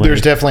risking. Like,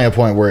 there's definitely a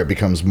point where it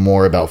becomes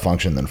more about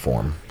function than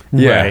form.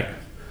 Yeah, right.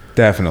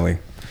 Definitely.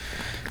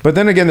 But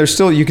then again,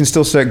 you can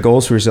still set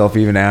goals for yourself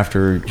even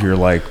after you're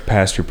like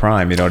past your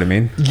prime. You know what I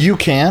mean? You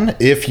can,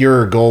 if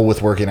your goal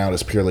with working out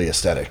is purely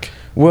aesthetic.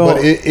 Well,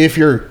 but if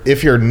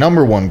your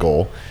number one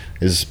goal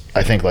is,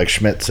 I think, like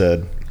Schmidt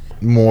said,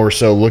 more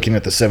so looking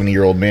at the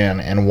 70-year-old man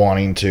and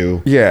wanting to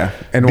be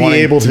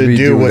able to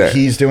do what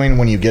he's doing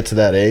when you get to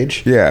that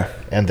age. Yeah.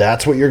 And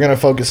that's what you're going to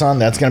focus on.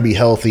 That's going to be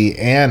healthy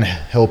and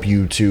help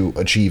you to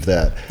achieve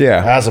that.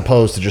 Yeah. As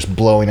opposed to just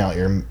blowing out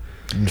your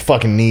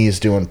fucking knees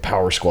doing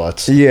power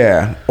squats.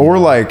 Yeah. Or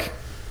like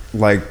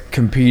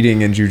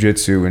competing in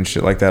jiu-jitsu and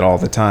shit like that all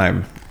the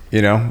time.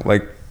 You know?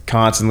 Like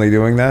constantly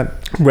doing that.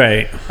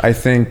 Right. I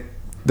think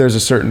there's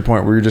a certain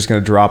point where you're just going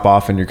to drop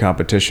off in your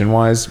competition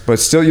wise, but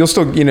still, you'll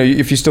still, you know,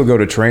 if you still go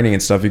to training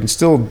and stuff, you can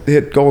still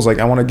hit goals. Like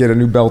I want to get a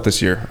new belt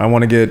this year. I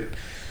want to get,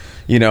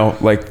 you know,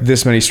 like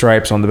this many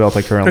stripes on the belt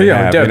I currently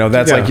have. You know,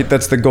 that's like,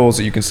 that's the goals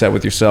that you can set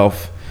with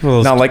yourself.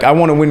 Well, not like I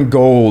want to win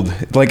gold.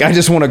 Like I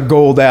just want to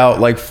gold out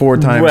like 4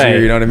 times a year.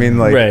 You know what I mean?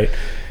 Like,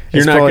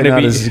 You're not going to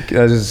be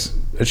as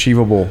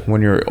achievable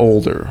when you're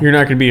older. You're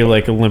not going to be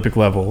like Olympic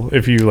level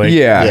if you like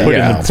put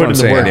in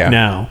the work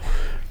now.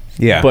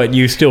 Yeah, but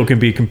you still can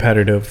be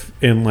competitive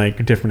in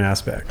like different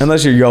aspects.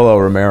 Unless you're Yolo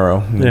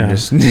Romero,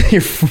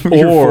 you're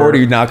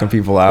 40 knocking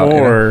people out,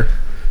 or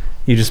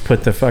you just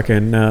put the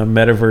fucking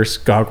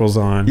metaverse goggles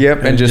on.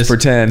 Yep, and just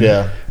pretend.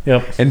 Yeah,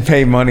 yep, and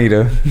pay money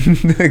to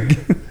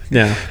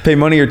pay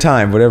money or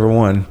time, whatever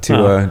one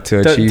to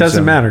achieve.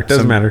 Doesn't matter.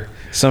 Doesn't matter.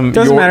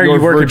 Doesn't matter.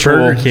 You work at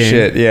Burger King.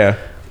 Shit, yeah,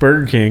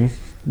 Burger King,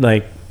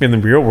 like in the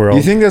real world.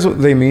 You think that's what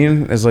they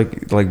mean as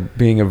like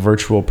being a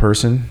virtual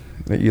person?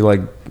 That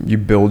you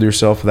build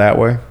yourself that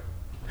way?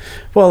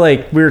 Well,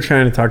 like we were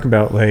trying to talk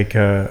about like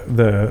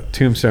the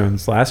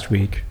tombstones last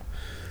week.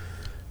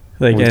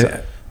 Like what was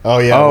that,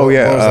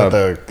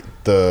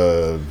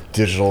 the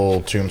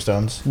digital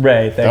tombstones?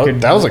 Right.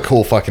 That was a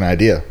cool fucking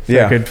idea.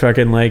 That could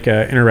fucking like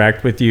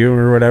interact with you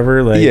or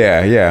whatever. Like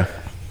yeah.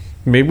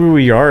 Maybe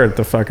we are at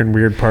the fucking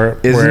weird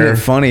part. Isn't it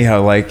funny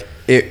how like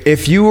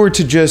if you were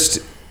to just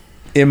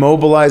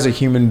immobilize a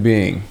human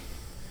being,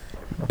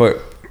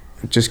 but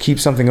just keep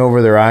something over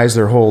their eyes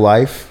their whole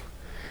life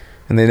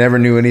and they never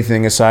knew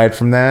anything aside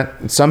from that,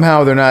 and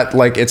somehow they're not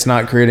like, it's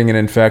not creating an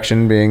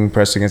infection being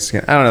pressed against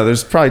skin. I don't know,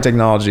 there's probably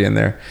technology in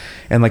there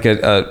and like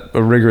a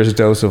rigorous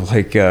dose of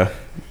like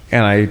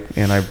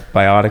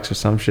antibiotics or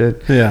some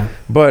shit. Yeah,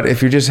 but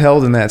if you're just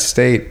held in that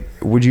state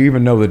would you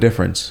even know the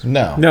difference?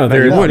 No,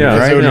 there you wouldn't. yeah, Right?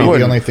 there It would no. be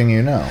the only thing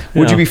you know.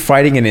 Would Yeah. you be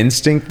fighting an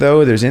instinct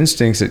though? There's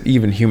instincts that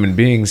even human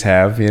beings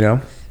have, you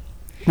know?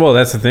 Well,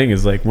 that's the thing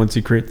is like once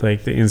you create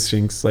like the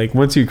instincts, like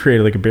once you create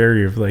like a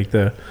barrier of like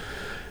the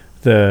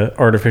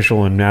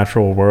artificial and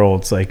natural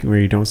worlds, like where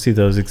you don't see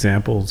those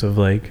examples of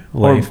like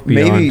life Or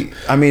beyond maybe,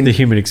 I mean, the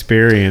human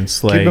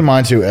experience. Like Keep in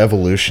mind too,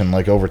 evolution.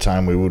 Like over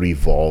time, we would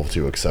evolve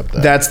to accept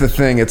that. that's the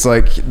thing. It's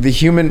like the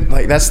human,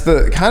 like that's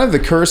the kind of the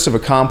curse of a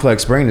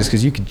complex brain is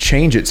because you can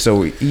change it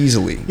so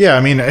easily. Yeah,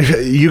 I mean,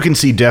 you can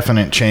see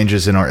definite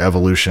changes in our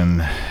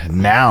evolution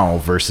now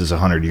versus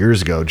 100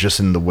 years ago, just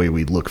in the way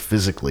we look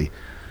physically.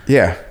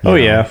 Yeah. oh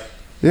yeah.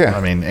 Yeah.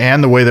 I mean,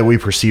 and the way that we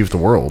perceive the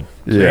world.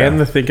 Yeah. And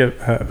the think of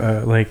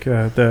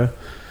the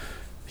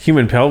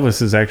human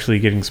pelvis is actually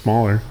getting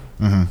smaller.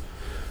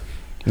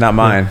 Not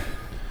mine.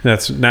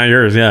 That's not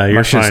yours. Yeah, My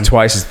you're shit's fine.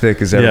 twice as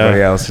thick as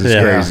everybody else. It's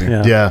Yeah. crazy.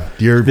 Yeah. Yeah,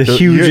 you're The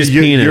hugest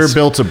penis. You're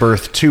built to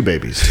birth 2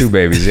 babies. 2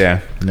 babies, yeah.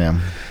 Yeah.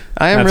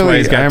 I am That's really why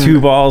he's got I'm- 2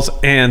 balls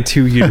and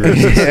 2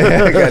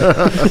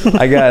 uteruses.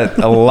 I got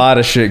a lot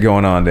of shit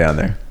going on down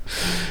there.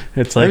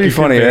 It's like It'd be you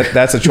can funny. be-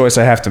 That's a choice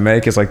I have to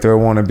make. It's like, do I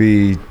want to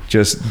be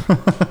just?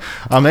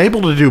 I'm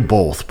able to do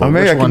both, but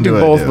Maybe which I can one do do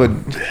both, I do?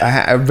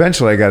 but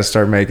eventually I got to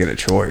start making a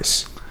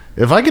choice.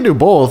 If I can do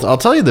both, I'll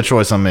tell you the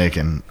choice I'm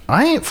making.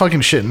 I ain't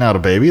fucking shitting out a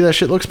baby. That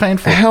shit looks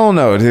painful. Hell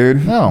no,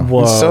 dude. No.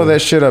 Whoa. Sew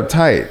that shit up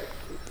tight.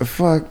 The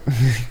fuck?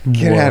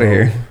 Get out of Whoa.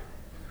 here.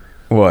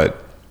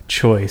 What?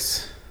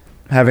 choice.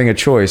 Having a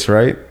choice,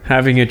 right?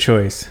 Having a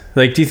choice.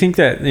 Like, do you think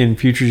that in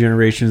future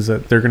generations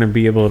that they're going to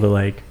be able to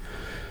like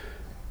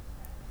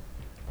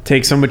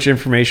take so much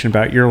information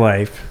about your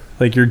life,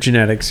 like your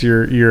genetics,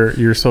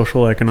 your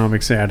social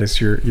economic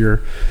status,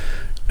 your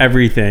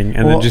everything,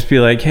 and Well- then just be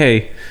like,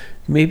 hey,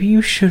 maybe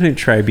you shouldn't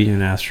try being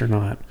an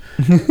astronaut.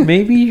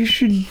 Maybe you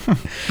should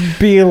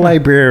be a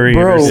librarian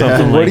or Bro,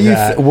 something what like do you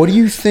that. what do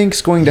you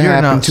think's going to You're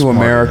happen not to smart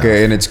America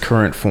enough. in its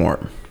current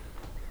form?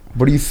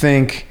 What do you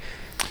think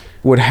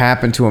would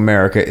happen to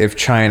America if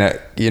China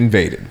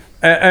invaded?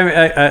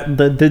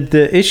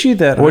 The issue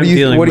that What I'm do you-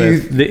 dealing what do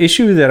with, the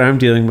issue that I'm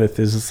dealing with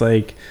is it's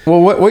like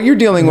Well, what you're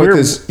dealing with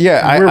is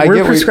I we're get what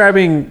you-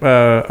 prescribing,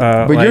 but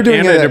like you're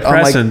doing it on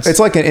like antidepressants. it's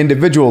like an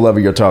individual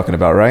level you're talking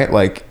about, right?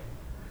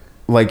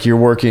 Like you're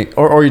working,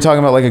 or you're talking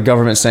about like a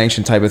government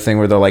sanctioned type of thing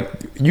where they're like,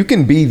 you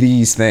can be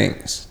these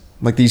things,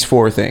 like these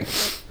 4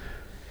 things,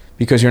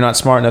 because you're not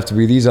smart enough to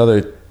be these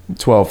other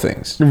 12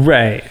 things.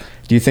 right.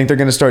 Do you think they're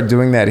going to start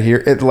doing that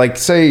here? Like,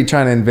 say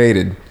China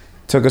invaded,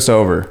 took us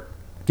over.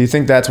 Do you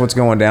think that's what's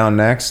going down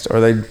next? Or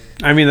they?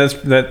 I mean,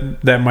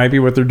 that might be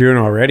what they're doing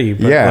already.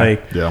 But Yeah.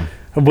 like, Yeah.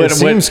 It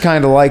seems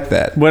kind of like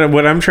that.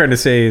 what I'm trying to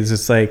say is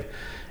it's like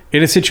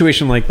in a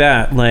situation like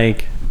that,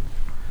 like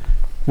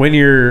when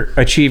you're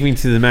achieving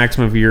to the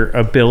maximum of your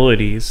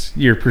abilities,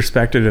 your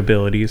perspective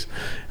abilities,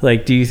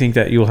 like, do you think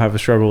that you'll have a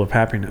struggle of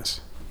happiness?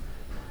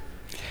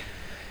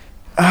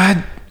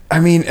 I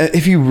mean,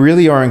 if you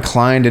really are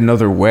inclined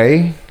another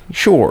way,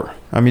 sure.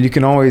 I mean, you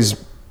can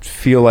always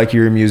feel like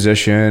you're a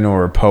musician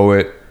or a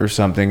poet or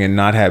something and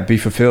not be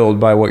fulfilled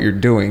by what you're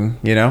doing,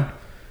 you know?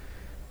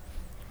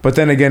 But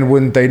then again,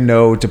 wouldn't they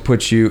know to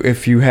put you,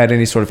 if you had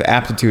any sort of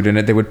aptitude in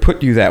it, they would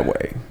put you that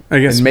way. I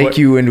guess and make what-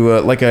 you into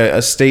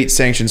a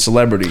state-sanctioned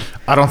celebrity.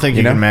 I don't think you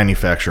You know? can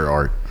manufacture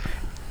art.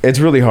 It's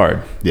really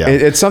hard. Yeah.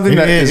 It's something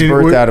that is And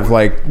birthed what- out of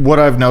like, What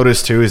I've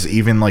noticed too is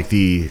even like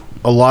a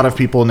lot of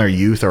people in their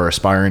youth are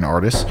aspiring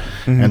artists,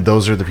 Mm-hmm. and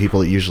those are the people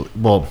that usually.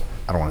 Well,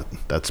 I don't want to.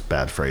 That's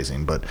bad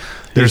phrasing, but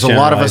there's a He's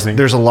lot of generalizing.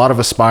 there's a lot of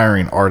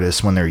aspiring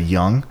artists when they're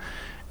young,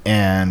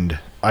 and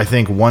I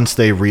think once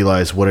they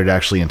realize what it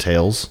actually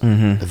entails,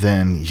 Mm-hmm.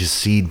 then you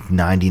see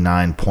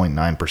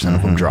 99.9%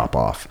 of them drop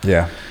off.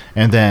 yeah.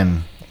 And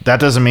then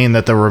that doesn't mean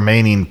that the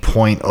remaining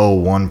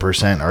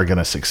 0.01% are going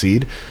to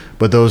succeed,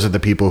 but those are the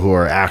people who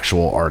are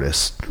actual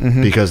artists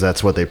because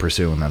that's what they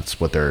pursue and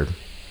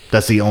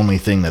that's the only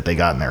thing that they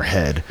got in their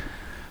head.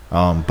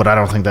 But I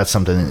don't think that's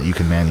something that you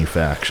can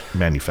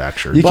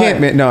manufacture. You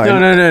can't,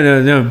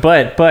 No.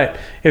 But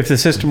if the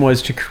system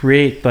was to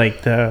create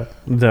like the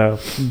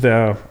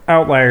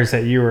outliers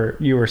that you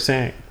were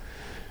saying,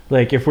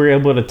 like if we're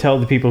able to tell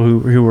the people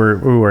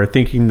who are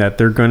thinking that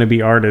they're going to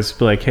be artists,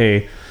 be like,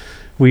 hey,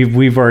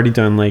 we've already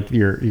done like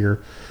your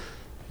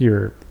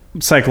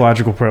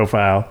psychological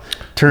profile.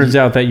 Turns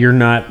out that you're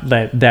not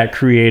that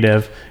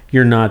creative.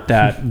 You're not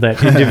that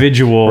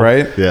individual,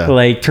 Right? Yeah.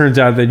 Like, turns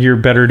out that you're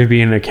better to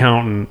be an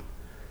accountant.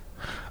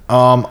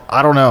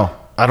 I don't know.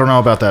 I don't know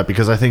about that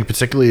because I think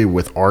particularly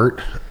with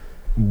art,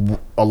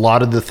 a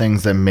lot of the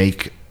things that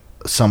make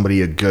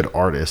somebody a good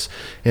artist,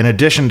 in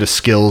addition to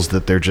skills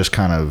that they're just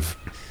kind of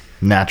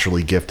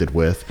naturally gifted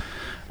with,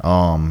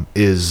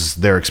 is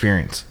their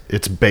experience.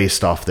 It's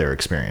based off their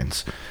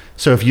experience.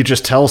 So if you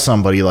just tell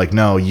somebody like,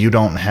 no, you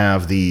don't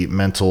have the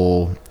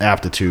mental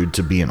aptitude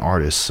to be an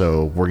artist,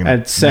 so we're going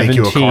At to make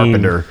you a 17.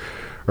 carpenter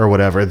or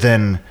whatever,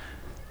 then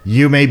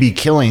you may be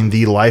killing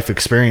the life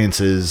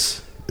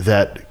experiences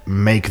that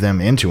make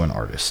them into an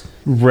artist.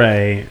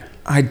 Right.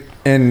 I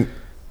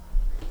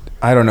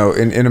don't know.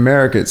 In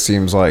America, it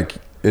seems like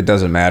it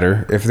doesn't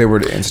matter if they were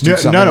to institute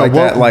something No. like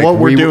that. What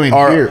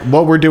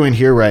we're doing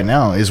here right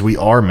now is we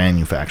are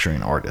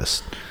manufacturing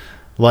artists.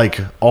 Like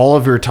all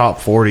of your top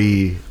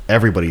 40,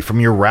 everybody from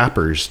your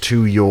rappers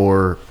to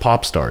your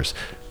pop stars,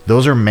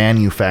 those are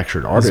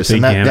manufactured artists,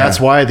 and that's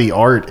why the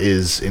art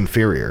is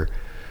inferior.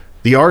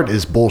 The art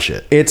is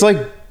bullshit. It's like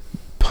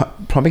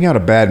pumping out a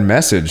bad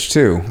message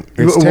too.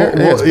 It's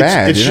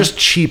bad. It's just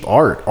cheap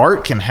art.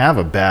 Art can have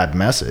a bad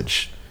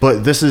message,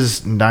 but this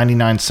is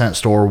 99-cent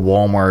store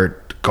Walmart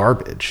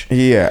garbage.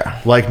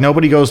 Yeah. Like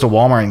nobody goes to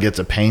Walmart and gets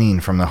a painting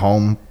from the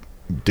home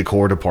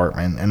decor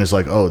department and is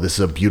like, oh, this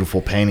is a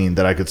beautiful painting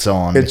that I could sell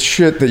on. It's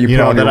shit that you put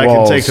on that your I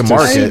walls. can take to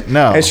market.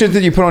 No, it's shit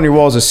that you put on your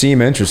walls to seem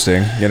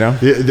interesting. You know,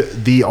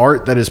 the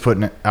art that is put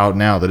out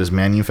now that is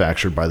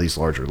manufactured by these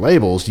larger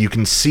labels, you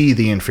can see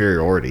the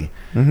inferiority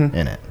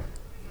in it.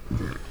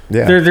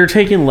 Yeah, they're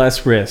taking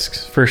less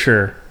risks for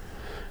sure.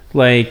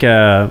 Like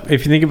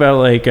if you think about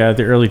like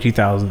the early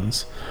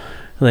 2000s,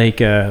 like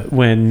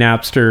when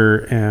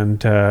Napster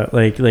and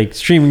like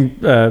streaming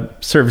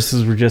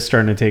services were just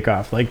starting to take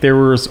off. Like there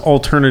was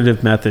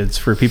alternative methods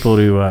for people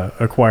to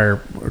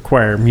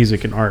acquire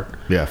music and art.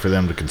 Yeah, for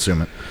them to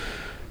consume it.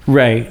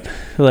 Right.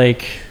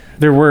 Like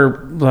there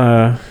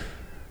were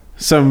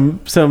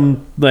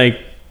some like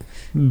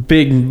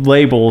big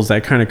labels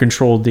that kind of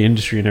controlled the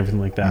industry and everything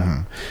like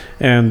that.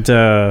 And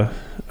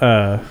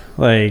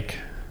like,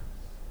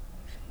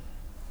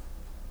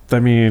 I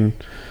mean,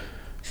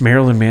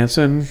 Marilyn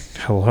Manson,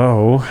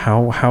 hello,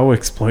 how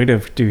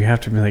exploitive do you have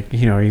to be? Like,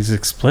 you know, he's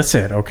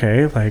explicit,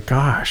 okay? Like,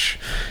 gosh,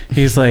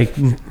 he's like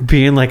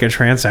being like a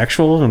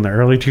transsexual in the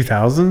early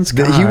 2000s.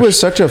 Gosh. He was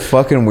such a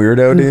fucking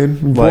weirdo,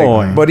 dude.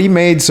 Like, but he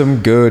made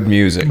some good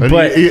music.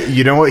 But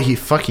you know what? He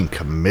fucking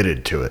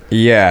committed to it.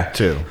 Yeah,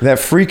 too. That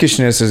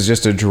freakishness is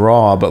just a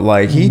draw, but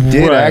like he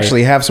did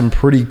actually have some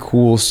pretty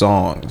cool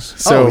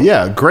songs. So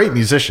yeah, great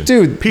musician,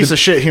 dude. Piece of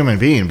shit human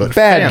being, but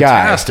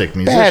fantastic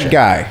musician. Bad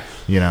guy.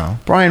 You know,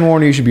 Brian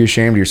Warner, you should be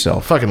ashamed of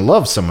yourself. Fucking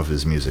love some of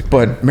his music,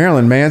 but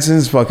Marilyn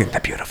Manson's fucking The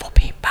Beautiful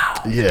People.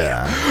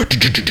 Yeah,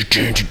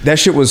 that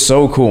shit was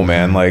so cool,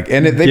 man. Like,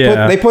 and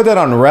they put that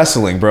on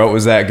wrestling, bro. It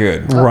was that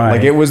good, right?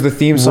 Like, it was the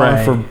theme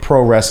song for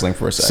pro wrestling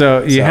for a second.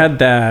 So you had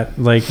that,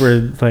 like,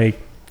 where like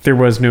there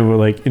was no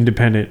like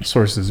independent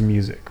sources of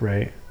music,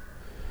 right?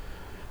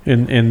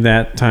 In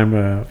that time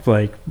of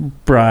like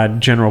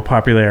broad general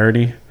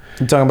popularity.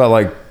 I'm talking about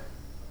like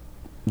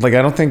I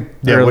don't think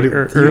you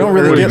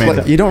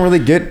don't really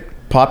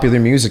get popular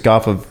music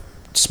off of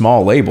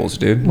small labels,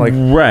 dude. Like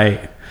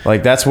right.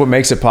 Like that's what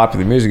makes it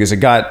popular music is it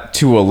got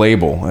to a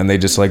label and they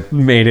just like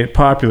made it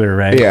popular,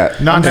 right? Yeah.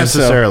 Not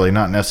necessarily.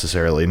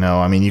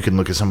 No. I mean, you can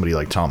look at somebody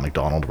like Tom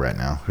McDonald right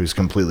now, who's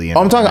completely.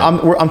 I'm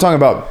talking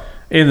about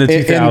in the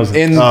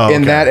 2000s.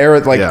 In that era,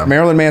 like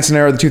Marilyn Manson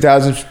era, the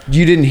 2000s.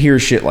 You didn't hear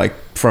shit like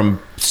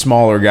from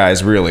smaller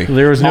guys, really.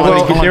 There was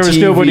nobody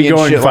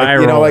going viral, like,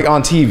 you know, like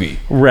on TV,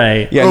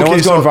 right? Yeah, no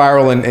one's going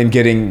viral and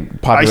getting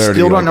popularity. I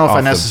still don't know if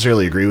I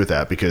necessarily agree with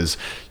that because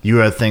you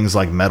had things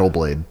like Metal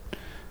Blade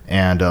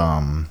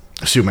and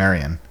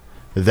Sumerian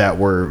that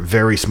were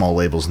very small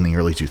labels in the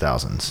early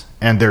 2000s,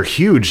 and they're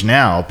huge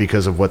now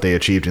because of what they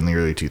achieved in the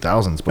early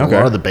 2000s. But a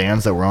lot of the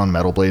bands that were on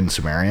Metal Blade and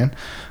Sumerian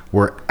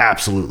were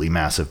absolutely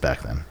massive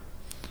back then.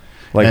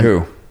 Like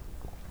who?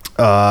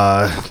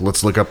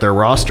 Let's look up their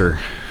roster.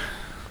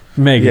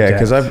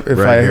 Because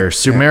here,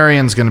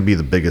 Sumerian's going to be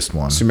the biggest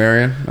one.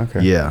 Sumerian, okay,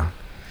 yeah,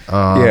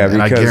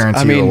 and I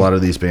guarantee you a lot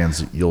of these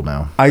bands you'll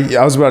know.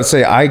 I was about to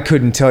say I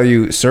couldn't tell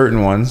you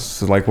certain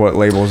ones, like what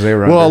labels they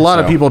were under. Well, a lot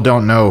of people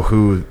don't know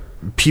who.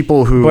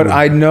 People who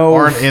I know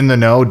aren't in the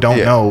know don't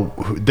know.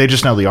 They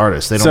just know the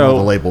artist. They don't know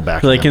the label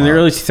back. Like in the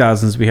early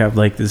 2000s, we have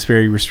like this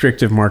very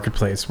restrictive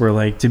marketplace where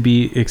like to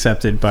be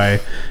accepted by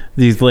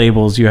these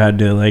labels, you had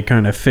to like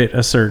kind of fit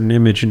a certain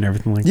image and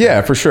everything like that.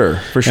 Yeah, for sure.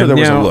 There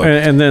was a look.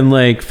 And then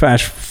like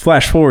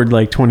flash forward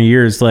like 20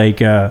 years, like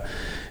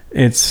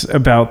it's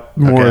about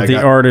more of the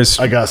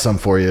artist. I got some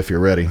for you if you're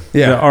ready.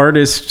 Yeah, the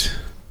artist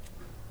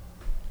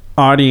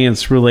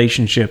audience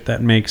relationship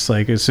that makes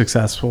like a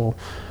successful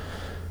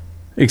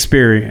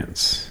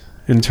experience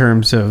in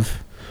terms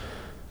of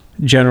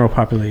general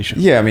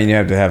population. Yeah, I mean you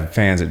have to have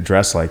fans that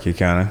dress like you,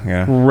 kind of.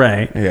 Yeah.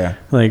 Right. Yeah.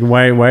 Like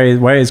why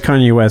is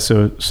Kanye West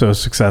so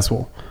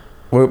successful?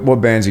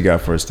 What bands you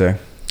got for us, Tay?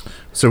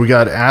 So we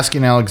got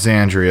Asking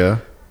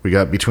Alexandria. We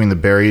got Between the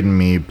Buried and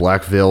Me,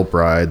 Black Veil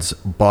Brides,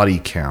 Body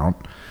Count,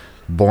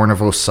 Born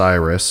of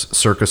Osiris,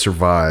 Circa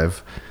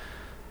Survive.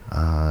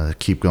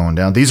 Keep going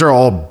down. These are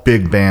all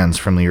big bands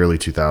from the early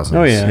 2000s.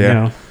 Oh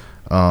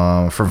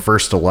yeah. From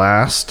First to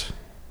Last,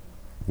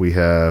 we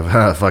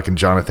have fucking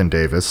Jonathan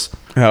Davis.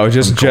 Oh,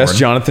 just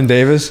Jonathan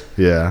Davis?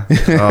 Yeah.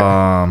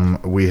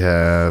 We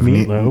have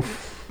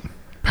Meatloaf,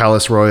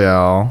 Palace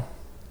Royale,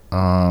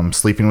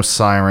 Sleeping with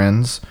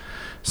Sirens,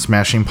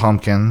 Smashing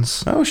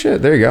Pumpkins. Oh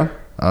shit, there you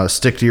go.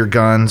 Stick to Your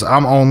Guns.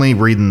 I'm only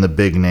reading the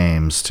big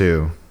names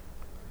too.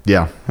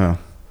 Yeah. Oh.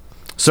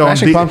 So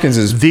Smashing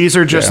Pumpkins these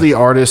are just the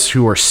artists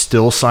who are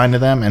still signed to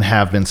them and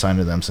have been signed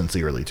to them since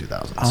the early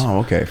 2000s. Oh,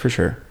 okay, for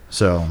sure.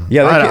 So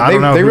Yeah, I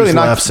don't know they who's really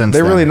left knocked. since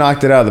They then. really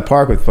knocked it out of the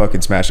park with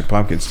fucking Smashing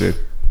Pumpkins, dude.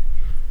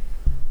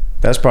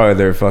 That's probably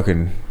their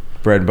fucking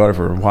bread and butter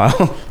for a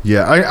while.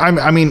 Yeah,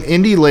 I mean,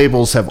 indie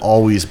labels have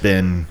always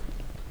been.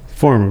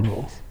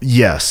 Formidable.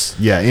 Yes,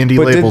 yeah, indie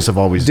But labels have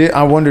always.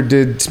 I wonder,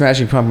 did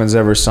Smashing Pumpkins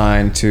ever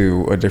sign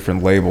to a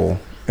different label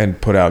and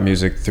put out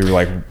music through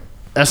like?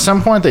 At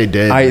some point, they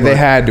did. They but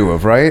had to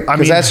have, right? I Because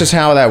mean, that's just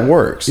how that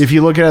works. if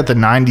you look at it, the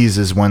 '90s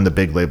is when the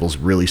big labels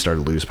really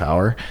started to lose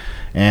power,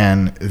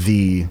 and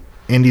the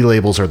indie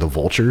labels are the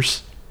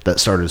vultures that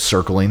started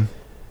circling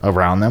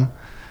around them,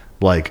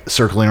 like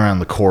circling around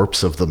the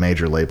corpse of the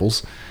major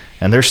labels.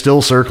 And they're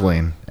still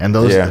circling, and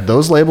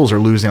those labels are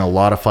losing a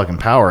lot of fucking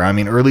power. I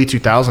mean, early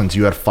 2000s,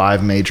 you had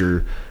 5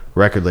 major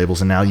record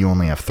labels, and now you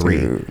only have 3.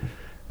 Dude.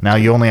 Now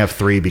you only have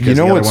 3 because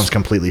the other one's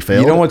completely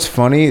failed. You know what's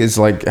funny is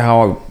like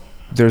how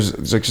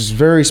there's like this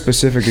very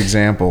specific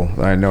example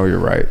that I know you're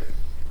right.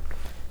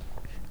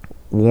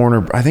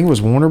 Warner, I think it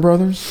was Warner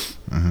Brothers.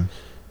 Mm-hmm.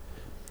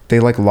 They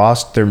like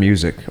lost their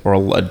music or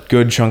a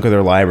good chunk of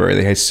their library.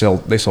 They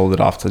sold it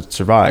off to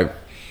survive,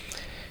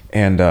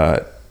 and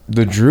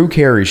the Drew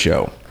Carey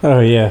Show. Oh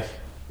yeah.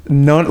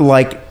 None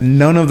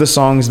of the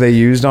songs they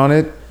used on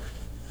it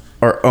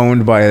are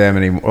owned by them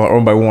anymore, or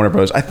owned by Warner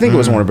Bros. I think it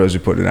was Warner Bros. Who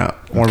put it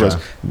out. Warner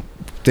Bros.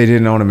 They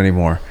didn't own them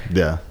anymore.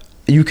 Yeah.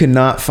 You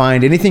cannot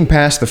find anything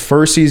past the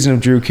first season of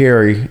Drew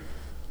Carey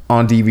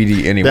on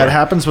DVD anywhere. That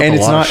happens with and a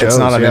it's lot not of shows, it's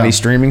not on yeah. any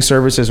streaming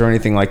services or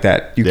anything like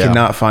that. You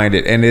cannot find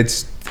it, and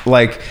it's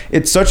like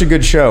it's such a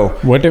good show.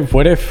 What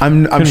if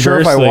I'm sure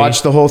if I conversely-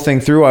 watched the whole thing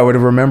through, I would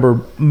have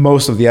remembered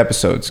most of the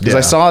episodes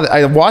because Yeah.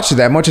 I watched it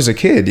that much as a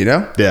kid, you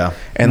know. Yeah.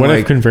 And what like,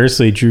 if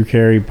conversely Drew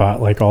Carey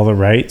bought like all the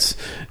rights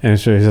and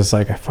so he's just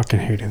like, I fucking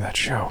hated that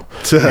show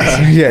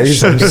yeah,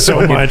 he's like,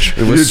 so much.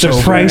 It was The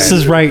so Price bad.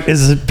 is Right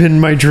has been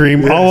my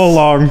dream all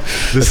along.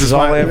 This is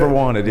all I ever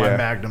wanted. My Yeah.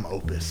 magnum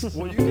opus.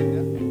 Well, you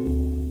can.